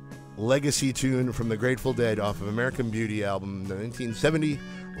legacy tune from the Grateful Dead off of American Beauty album, the 1970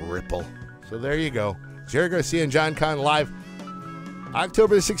 Ripple. So there you go. Jerry Garcia and John Kahn live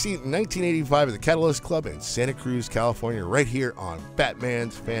October the 16th, 1985 at the Catalyst Club in Santa Cruz, California, right here on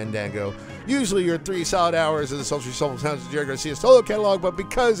Fatman's Fandango. Usually your 3 solid hours of the sultry soulful sounds of Jerry Garcia's solo catalog, but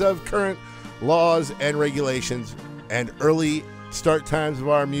because of current laws and regulations and early start times of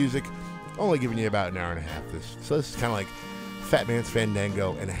our music, only giving you about an hour and a half. So this is kind of like Fatman's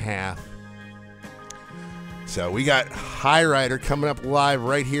Fandango and a half. So we got High Rider coming up live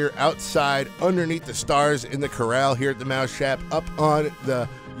right here outside underneath the stars in the corral here at the Mousetrap, up on the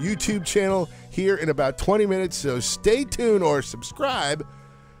YouTube channel here in about 20 minutes. So stay tuned or subscribe,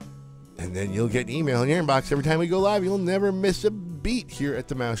 and then you'll get an email in your inbox every time we go live. You'll never miss a beat here at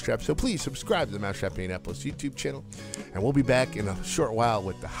the Mousetrap. So please subscribe to the Mousetrap Indianapolis YouTube channel, and we'll be back in a short while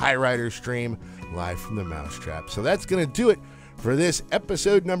with the High Rider stream live from the Mousetrap. So that's going to do it for this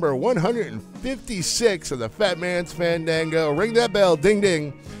episode number 156 of the Fatman's Fandango. Ring that bell, ding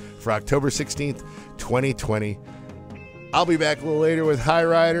ding, for October 16th, 2020. I'll be back a little later with High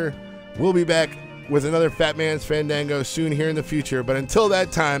Rider. We'll be back with another Fatman's Fandango soon here in the future. But until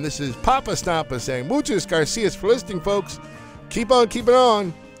that time, this is Poppa Stompa saying muchas gracias for listening, folks. Keep on keeping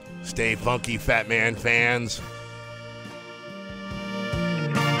on. Stay funky, Fatman fans.